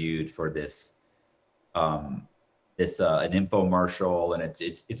interviewed for this, an infomercial, and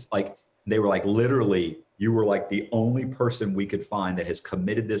it's like, they were like, literally, you were like the only person we could find that has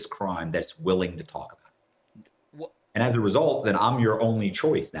committed this crime that's willing to talk about it. And as a result, then I'm your only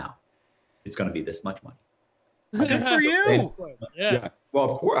choice now. It's going to be this much money. Good for you. Yeah. Well,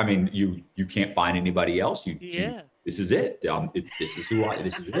 of course. I mean, you can't find anybody else. This is it. This is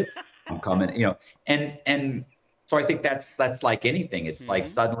this is it. I'm coming. And so I think that's like anything. It's like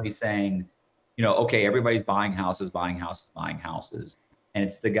suddenly saying, okay, everybody's buying houses. And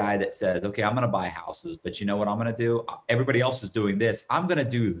it's the guy that says, okay, I'm going to buy houses, but you know what I'm going to do? Everybody else is doing this. I'm going to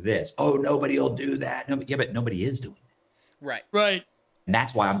do this. Oh, nobody will do that. Yeah, but nobody is doing it. Right. And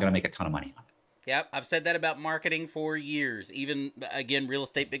that's why I'm going to make a ton of money on it. Yep, I've said that about marketing for years. Even, again, real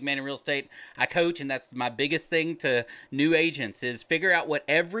estate, big man in real estate, I coach, and that's my biggest thing to new agents is figure out what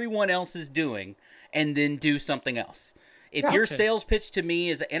everyone else is doing and then do something else. If your sales pitch to me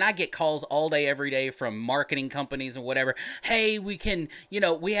is, and I get calls all day, every day from marketing companies and whatever, hey, we can,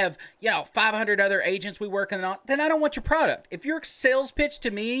 we have, 500 other agents we working on, then I don't want your product. If your sales pitch to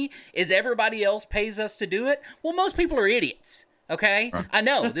me is everybody else pays us to do it, well, most people are idiots. Okay? Right. I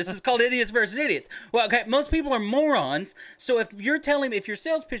know this is called idiots versus idiots. Well, okay, most people are morons. So if your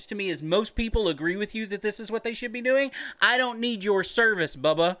sales pitch to me is most people agree with you that this is what they should be doing, I don't need your service,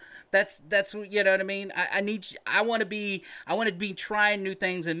 Bubba. That's you know what I mean? I want to be trying new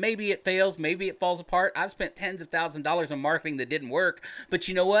things, and maybe it fails, maybe it falls apart. I've spent tens of thousands of dollars on marketing that didn't work, but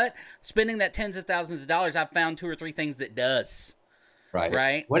you know what? Spending that tens of thousands of dollars, I've found 2 or 3 things that does. Right.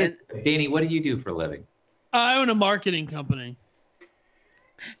 Right? Danny, what do you do for a living? I own a marketing company.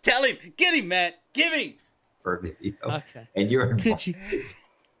 Tell him. Get him, Matt. Give him. For video. Okay. And you're Could you?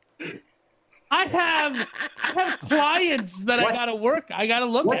 I have clients that I gotta work. I gotta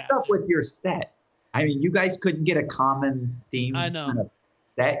look What's at. up with your set? I mean, you guys couldn't get a common theme I know. kind of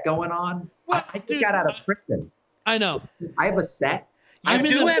set going on. Well, I just dude, got out of prison. I know. I have a set. You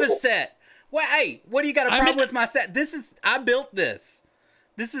do have a set. Well, hey, what do you got a problem with my set? I built this.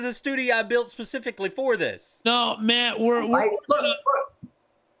 This is a studio I built specifically for this. No, Matt, we're Look.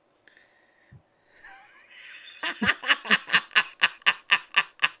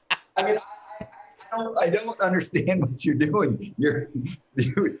 I mean, I don't understand what you're doing. You're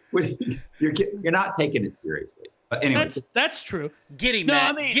not taking it seriously. But anyway, that's true. Get him,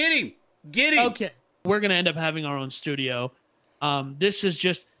 Matt. Get him. Okay, we're gonna end up having our own studio. This is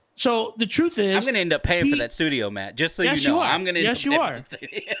just so. The truth is, I'm gonna end up paying for that studio, Matt. Just so yes, you know, you are. I'm gonna. End yes, up you paying are. for the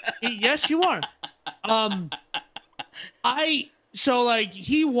studio. Yes, you are.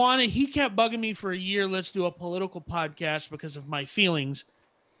 He kept bugging me for a year. Let's do a political podcast because of my feelings.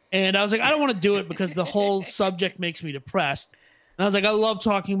 And I was like, I don't want to do it because the whole subject makes me depressed. And I was like, I love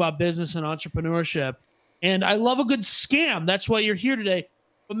talking about business and entrepreneurship. And I love a good scam. That's why you're here today.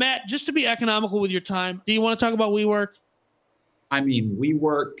 But Matt, just to be economical with your time, do you want to talk about WeWork? I mean,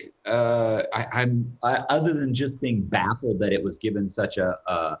 WeWork, I'm other than just being baffled that it was given such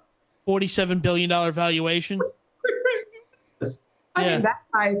a $47 billion valuation. I mean, that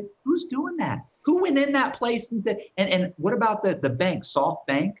guy, who's doing that? Who went in that place and said, and what about the bank,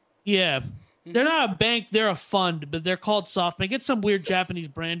 SoftBank? Yeah. They're not a bank, they're a fund, but they're called SoftBank. It's some weird Japanese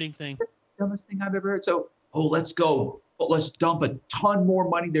branding thing. That's the dumbest thing I've ever heard. So, let's go. Let's dump a ton more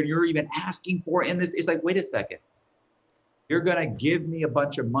money than you're even asking for in this. It's like, wait a second. You're going to give me a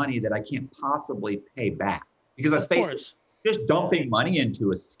bunch of money that I can't possibly pay back. Because let's face it, just dumping money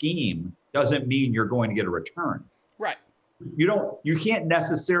into a scheme doesn't mean you're going to get a return. Right. You can't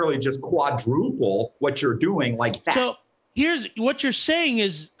necessarily just quadruple what you're doing like that. So here's what you're saying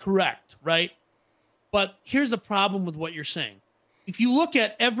is correct, right? But here's the problem with what you're saying. If you look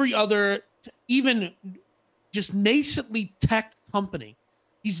at every other, even just nascently tech company,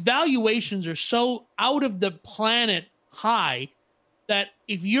 these valuations are so out of the planet high that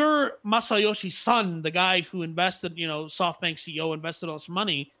if you're Masayoshi Son, the guy who invested, SoftBank CEO invested all this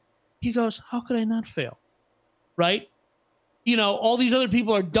money, he goes, how could I not fail? Right? All these other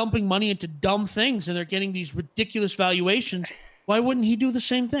people are dumping money into dumb things and they're getting these ridiculous valuations. Why wouldn't he do the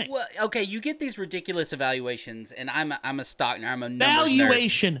same thing? Well, okay, you get these ridiculous evaluations, and I'm a stock nerd. I'm a numbers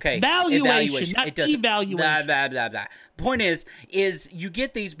valuation. Nerd. Okay, valuation, not evaluation. Blah, blah, blah, blah. Point is you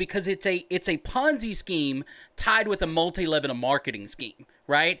get these because it's a Ponzi scheme tied with a multi-level marketing scheme,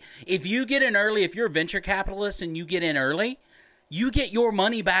 right? If you get in early, if you're a venture capitalist and you get in early, you get your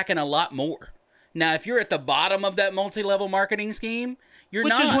money back and a lot more. Now, if you're at the bottom of that multi-level marketing scheme, you're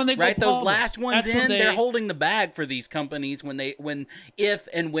Which not, is when they right? Those last ones they're holding the bag for these companies when they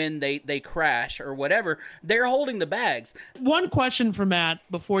crash or whatever, they're holding the bags. One question for Matt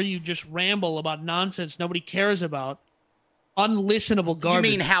before you just ramble about nonsense nobody cares about, unlistenable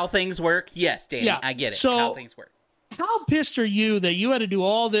garbage. You mean how things work? Yes, Danny, yeah. I get it. So, how things work. How pissed are you that you had to do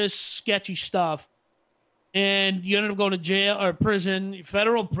all this sketchy stuff and you ended up going to jail or prison,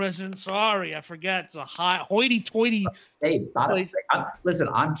 federal prison? Sorry, I forget. It's a hoity-toity. Hey, listen,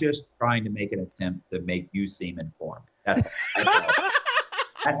 I'm just trying to make an attempt to make you seem informed.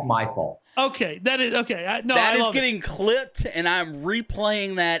 That's my fault. Okay, that is okay. That is getting clipped, and I'm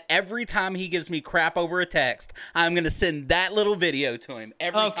replaying that every time he gives me crap over a text. I'm going to send that little video to him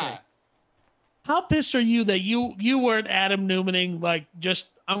every time. How pissed are you that you weren't Adam Newmaning, like, just,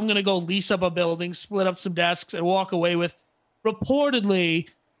 I'm going to go lease up a building, split up some desks, and walk away with, reportedly,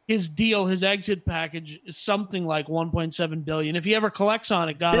 his deal, his exit package is something like $1.7 billion. If he ever collects on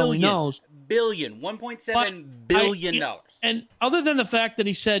it, God only knows. $1.7 billion. And other than the fact that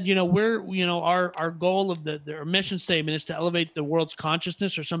he said, our goal of our mission statement is to elevate the world's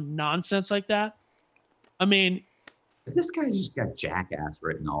consciousness or some nonsense like that. I mean, this guy just got jackass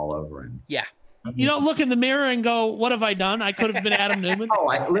written all over him. Yeah. You don't look in the mirror and go, what have I done? I could have been Adam Newman.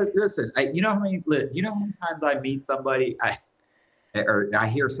 Listen, you know how many times I meet somebody, I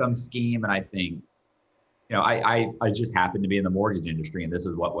hear some scheme and I think, I just happened to be in the mortgage industry and this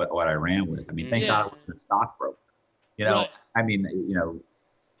is what I ran with. I mean, thank God I wasn't a stockbroker. Right. I mean,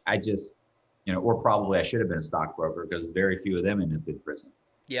 I just, or probably I should have been a stockbroker because very few of them end up in prison.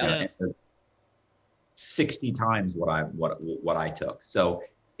 Yeah. 60 times what I took. So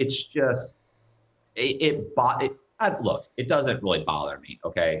it's just, look, it doesn't really bother me.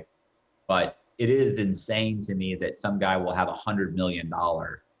 Okay. But it is insane to me that some guy will have $100 million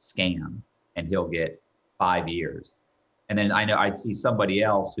scam and he'll get 5 years. And then I know I'd see somebody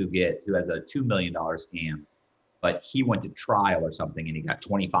else who has a $2 million scam, but he went to trial or something and he got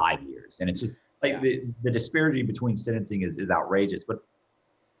 25 years. And it's just like the disparity between sentencing is outrageous. But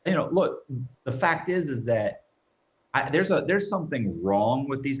look, the fact is that there's something wrong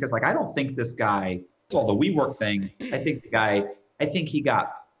with these guys. Like, I don't think this guy, it's all the WeWork thing. I think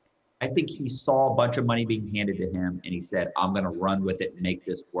he saw a bunch of money being handed to him and he said, I'm going to run with it and make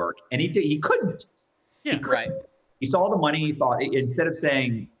this work. And he couldn't. Yeah, right. He saw the money. He thought, instead of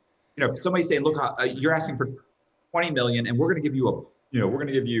saying, if somebody saying, look, you're asking for 20 million and we're going to give you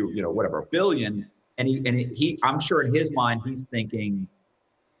whatever, $1 billion. And I'm sure in his mind, he's thinking,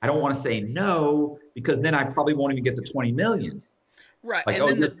 I don't want to say no, because then I probably won't even get the 20 million. Right. Like,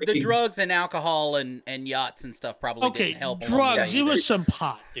 and then the drugs and alcohol and yachts and stuff probably didn't help. Drugs. It was some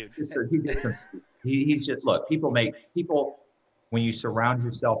pot, dude. He's just, look, people, when you surround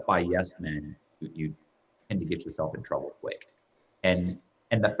yourself by yes men, you tend to get yourself in trouble quick. And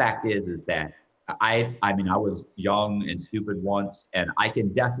the fact is that I was young and stupid once, and I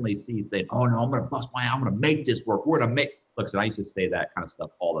can definitely see saying, oh no, I'm going to bust I'm going to make this work. We're going to make, look, so I used to say that kind of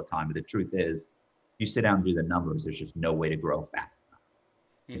stuff all the time. But the truth is, you sit down and do the numbers, there's just no way to grow fast enough.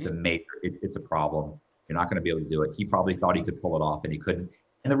 Mm-hmm. It's a problem. You're not going to be able to do it. He probably thought he could pull it off and he couldn't.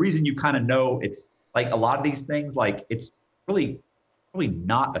 And the reason you kind of know, it's like a lot of these things, like it's really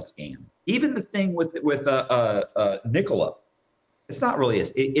not a scam. Even the thing with Nikola, it's not really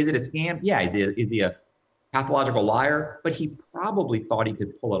is it a scam? Yeah. Is he a pathological liar? But he probably thought he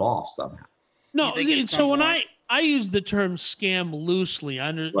could pull it off somehow. No. So when I use the term scam loosely,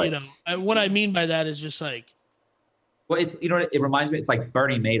 what I mean by that is just like, well, it's, it reminds me, it's like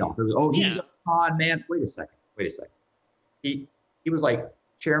Bernie Madoff. He's a con man. Wait a second. He was like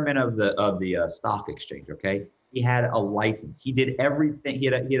chairman of the stock exchange. Okay. He had a license. He did everything. He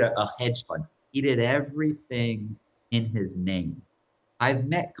had a hedge fund. He did everything in his name. I've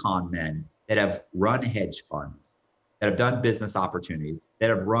met con men that have run hedge funds, that have done business opportunities, that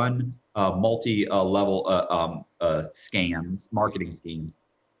have run multi-level scams, marketing schemes.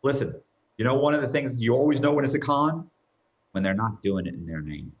 Listen, one of the things you always know when it's a con, when they're not doing it in their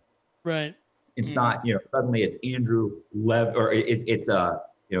name. Right. It's not, suddenly it's Andrew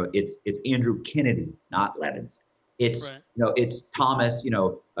it's Andrew Kennedy, not Levins. It's, it's Thomas,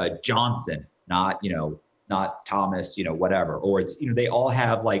 Johnson, not Thomas, whatever. Or it's, they all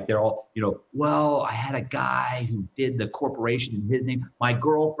have they're all, well, I had a guy who did the corporation in his name. My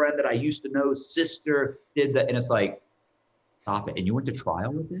girlfriend that I used to know's sister did that. And it's like, stop it. And you went to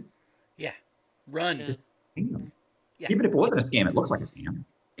trial with this? Yeah. Run. Just scam. Yeah. Even if it wasn't a scam, it looks like a scam.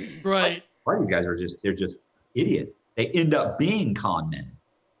 Right. A lot of these guys they're just idiots. They end up being con men.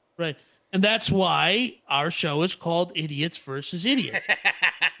 Right. And that's why our show is called Idiots versus Idiots.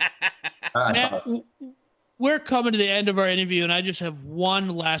 Now, we're coming to the end of our interview, and I just have one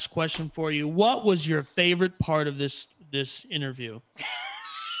last question for you. What was your favorite part of this interview?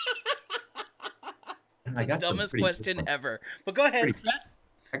 It's the dumbest question ever. But go ahead.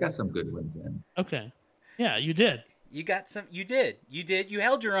 I got some good ones in. Okay. Yeah, you did. You got some. You did. You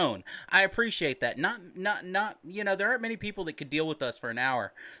held your own. I appreciate that. Not. There aren't many people that could deal with us for an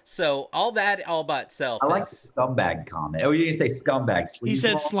hour. So all by itself. I like the scumbag comment. Oh, you didn't say scumbag. He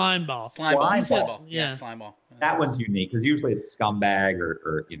said slime ball. Slime ball. Yeah, slime ball. That one's unique because usually it's scumbag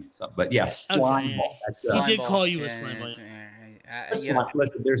or something. But yes, slime ball. He did call you a slime ball.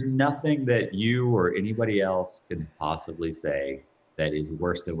 Listen, there's nothing that you or anybody else can possibly say that is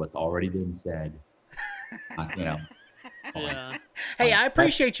worse than what's already been said. Yeah. Hey, I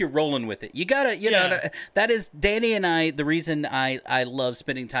appreciate you rolling with it. You gotta, that is Danny and I. The reason I love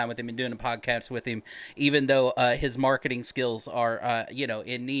spending time with him and doing a podcast with him, even though his marketing skills are,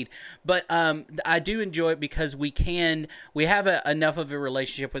 in need. But I do enjoy it because we have enough of a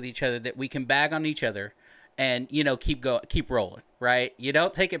relationship with each other that we can bag on each other and keep rolling. Right? You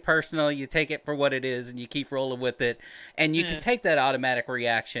don't take it personal. You take it for what it is, and you keep rolling with it. And you can take that automatic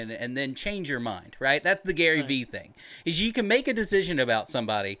reaction and then change your mind. Right? That's the Gary V thing. Is you can make a decision about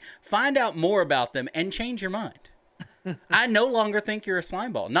somebody, find out more about them, and change your mind. I no longer think you're a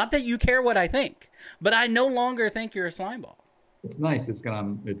slime ball. Not that you care what I think, but I no longer think you're a slime ball. It's nice. It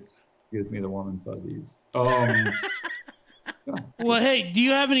gives me the warm and fuzzies. Well, hey, do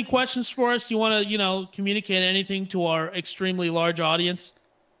you have any questions for us? Do you want to, communicate anything to our extremely large audience?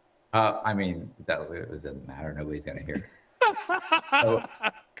 It doesn't matter. Nobody's going to hear. So,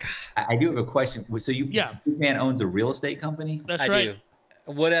 I do have a question. So Big Man owns a real estate company? That's right. I do.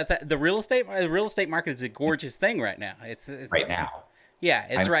 What the real estate market is a gorgeous thing right now. It's right now. Yeah,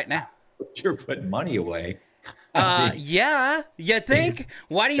 it's right now. You're putting money away. Yeah, you think?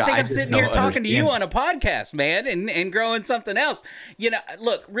 Why do you think I I'm just sitting here don't talking to you on understand. a podcast, man, and growing something else?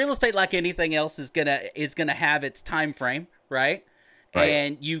 Look, real estate, like anything else, is gonna have its time frame, right? Right.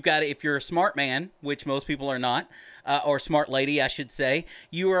 And you've got to, if you're a smart man, which most people are not, or smart lady, I should say,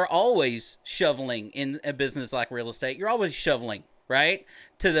 you are always shoveling in a business like real estate. You're always shoveling, right?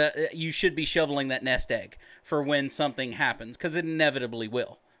 You should be shoveling that nest egg for when something happens, because it inevitably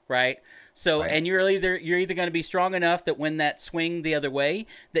will. Right. So, Right. and you're either going to be strong enough that when that swing the other way,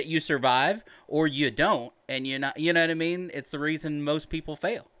 that you survive, or you don't, and you're not. You know what I mean? It's the reason most people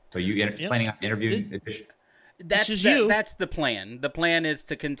fail. So planning on interviewing? That's the plan. The plan is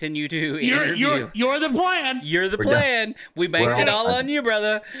to continue to interview. You're the plan. You're the We're plan. We banked it all on you,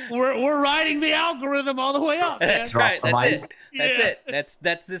 brother. We're riding the algorithm all the way up. Man. That's right. That's it. That's Yeah. it.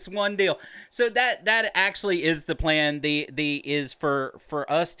 That's this one deal. So that actually is the plan. The is for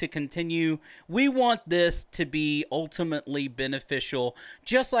us to continue. We want this to be ultimately beneficial,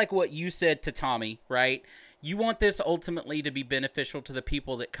 just like what you said to Tommy, right? You want this ultimately to be beneficial to the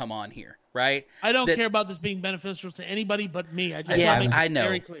people that come on here, right? I don't care about this being beneficial to anybody but me. I just Yes, want to make I it know.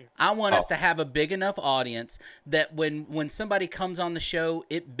 very clear. I want us to have a big enough audience that when somebody comes on the show,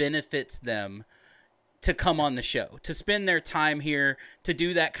 it benefits them to come on the show, to spend their time here, to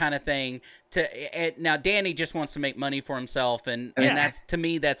do that kind of thing. Now, Danny just wants to make money for himself, and that's, to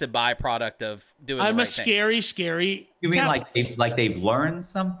me, that's a byproduct of doing the right thing. scary. You mean capitalist. like they've learned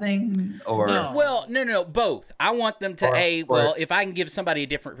something, or No. Well, no, both. I want them to if I can give somebody a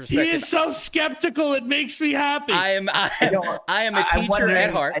different perspective. He is so skeptical. It makes me happy. I am a I'm teacher wondering- at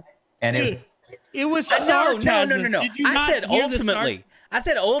heart. And Dude, it was No. sarcasm. I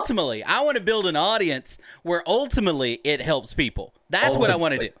said ultimately. I want to build an audience where ultimately it helps people. That's what I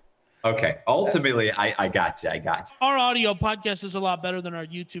want to do. Okay. Ultimately, I got you. Our audio podcast is a lot better than our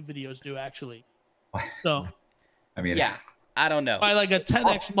YouTube videos do, actually. So, I mean, Yeah, I don't know. by like a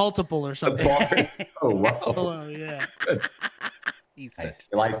 10x multiple or the something. bar is so low. Oh, yeah. He's Nice. such-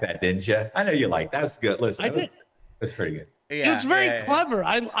 You like that, didn't you? I know you like that. That's good. Listen, I that was- did. that's pretty good. Yeah, It's very yeah. clever.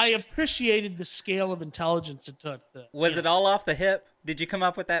 I appreciated the scale of intelligence it took. Was it all off the hip? Did you come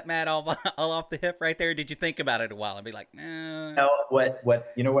up with that, Matt, all off the hip right there? Did you think about it a while and be like, No, what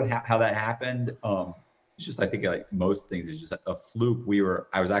you know what how that happened? It's just, I think, like most things, it's just a fluke.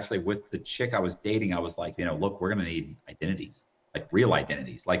 I was actually with the chick I was dating. I was like, look, we're gonna need identities, like real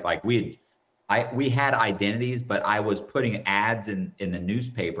identities. Like we had identities, but I was putting ads in the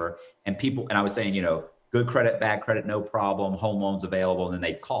newspaper, and I was saying, good credit, bad credit, no problem, home loans available, and then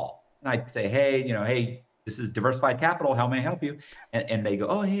they'd call. And I'd say, hey, this is Diversified Capital, how may I help you? And they go,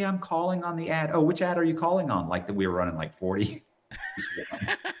 oh, hey, I'm calling on the ad. Oh, which ad are you calling on? Like we were running like 40.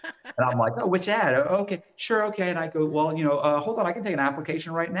 And I'm like, oh, which ad? Oh, okay, sure, okay. And I go, well, hold on, I can take an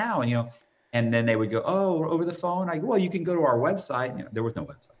application right now. And then they would go, oh, over the phone. I go, well, you can go to our website. There was no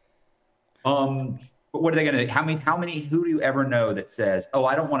website. But what are they going to, who do you ever know that says, oh,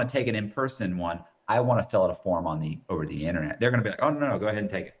 I don't want to take an in-person one. I want to fill out a form over the internet. They're going to be like, oh, no, go ahead and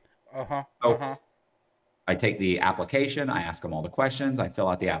take it. So I take the application. I ask them all the questions. I fill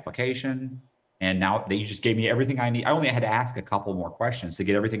out the application. And now they just gave me everything I need. I only had to ask a couple more questions to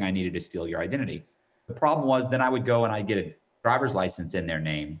get everything I needed to steal your identity. The problem was then I would go and I'd get a driver's license in their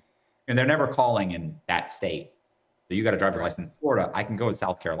name. And they're never calling in that state. So you got a driver's license in Florida. I can go to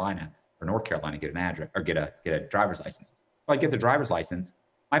South Carolina or North Carolina, get an address or get a driver's license. So I get the driver's license.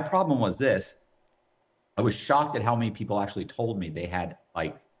 My problem was this. I was shocked at how many people actually told me they had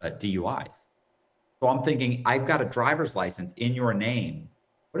DUIs. So I'm thinking, I've got a driver's license in your name.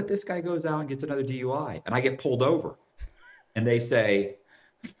 What if this guy goes out and gets another DUI and I get pulled over? And they say,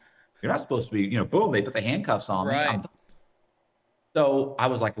 you're not supposed to be, boom, they put the handcuffs on me. So I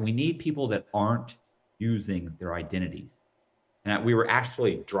was like, we need people that aren't using their identities. And we were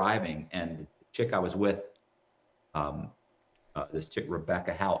actually driving, and the chick I was with, this chick,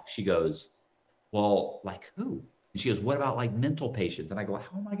 Rebecca Howe, she goes, well, like who? And she goes, what about like mental patients? And I go,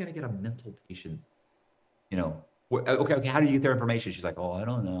 how am I going to get a mental patient? Okay, how do you get their information? She's like, oh, I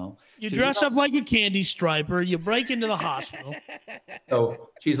don't know. You dress up like a candy striper. You break into the hospital. So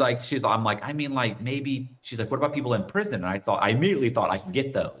I'm like, I mean, like maybe, she's like, what about people in prison? And I immediately thought I can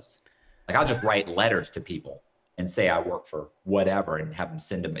get those. Like I'll just write letters to people and say I work for whatever and have them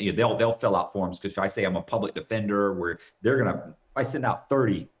send them, they'll fill out forms. Cause if I say I'm a public defender, where if I send out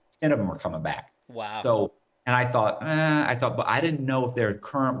 30, 10 of them are coming back. Wow. So, and I thought, but I didn't know if their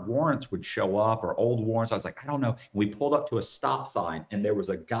current warrants would show up or old warrants. I was like, I don't know. And we pulled up to a stop sign and there was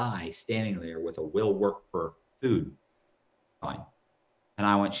a guy standing there with a will work for food sign.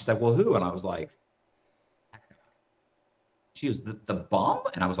 And she's like, well, who? And I was like, that guy. She was the bum.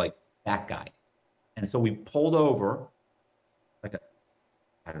 And I was like, that guy. And so we pulled over, like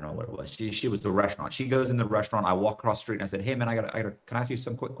I don't know what it was. She was the restaurant. She goes in the restaurant. I walk across the street and I said, hey man, I gotta, can I ask you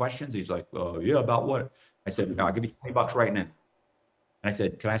some quick questions? He's like, yeah, about what? I said, no, I'll give you $20 right now. And I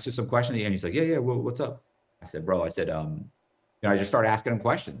said, can I ask you some questions? And he's like, yeah, well, what's up? I said, bro, I I just started asking him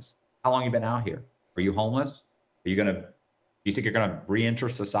questions. How long you been out here? Are you homeless? Do you think you're gonna re-enter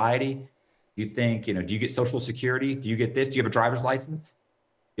society? Do you think, do you get Social Security? Do you get this? Do you have a driver's license?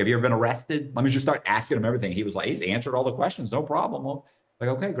 Have you ever been arrested? Let me just start asking him everything. He was like, he's answered all the questions, no problem. Well, like,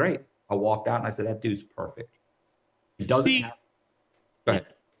 okay, great. I walked out and I said, that dude's perfect. He doesn't have. Go ahead.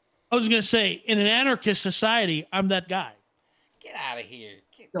 I was going to say, in an anarchist society, I'm that guy. Get out of here.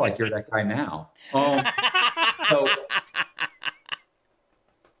 I feel like you're that guy now.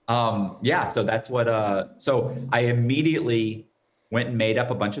 So that's what, so I immediately went and made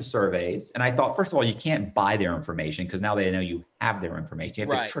up a bunch of surveys. And I thought, first of all, you can't buy their information because now they know you have their information.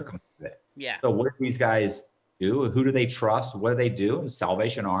 You have to trick them with it. Yeah. So what do these guys do? Who do they trust? What do they do?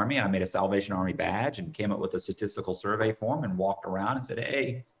 Salvation Army. And I made a Salvation Army badge and came up with a statistical survey form and walked around and said,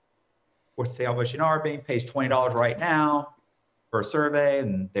 hey, we're Salvation Army, pays $20 right now for a survey.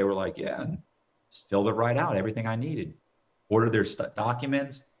 And they were like, yeah, and just filled it right out, everything I needed. Ordered their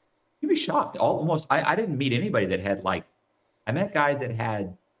documents. You'd be shocked. I didn't meet anybody that had I met guys that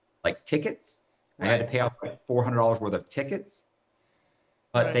had tickets. I had to pay out $400 worth of tickets,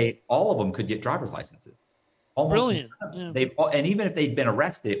 but all of them could get driver's licenses. Almost. Brilliant. Yeah. And even if they'd been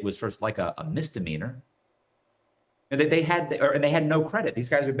arrested, it was for a misdemeanor. And they had no credit. These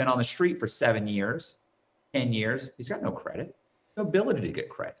guys have been on the street for 7 years, 10 years. He's got no credit, no ability to get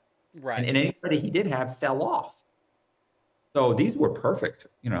credit. Right. And anybody he did have fell off. So these were perfect,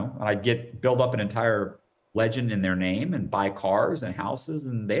 and I'd build up an entire legend in their name and buy cars and houses,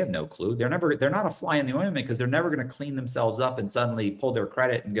 and they have no clue. They're not a fly in the ointment because they're never going to clean themselves up and suddenly pull their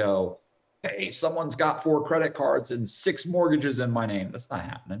credit and go, hey, someone's got 4 credit cards and 6 mortgages in my name. That's not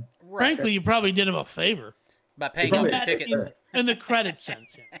happening. Frankly, you probably did them a favor. By paying off his tickets. In the credit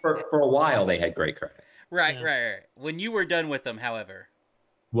sense. Yeah. For a while, they had great credit. Right. When you were done with them, however.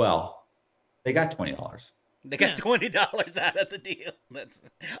 Well, they got $20. They got $20 out of the deal. That's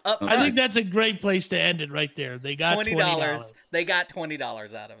up. I think that's a great place to end it right there. They got $20. They got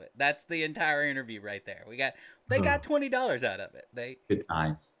 $20 out of it. That's the entire interview right there. They got $20 out of it. Good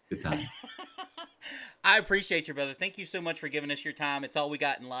times. I appreciate you, brother. Thank you so much for giving us your time. It's all we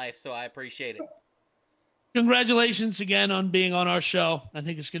got in life, so I appreciate it. Congratulations again on being on our show. I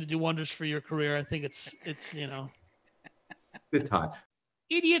think it's going to do wonders for your career. I think it's good time.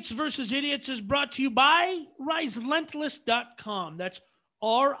 Idiots versus Idiots is brought to you by riselentless.com. That's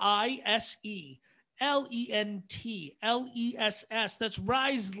RISELENTLESS. That's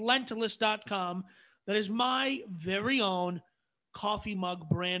riselentless.com. That is my very own coffee mug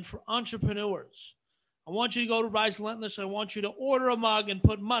brand for entrepreneurs. I want you to go to Rise Relentless. I want you to order a mug and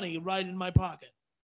put money right in my pocket.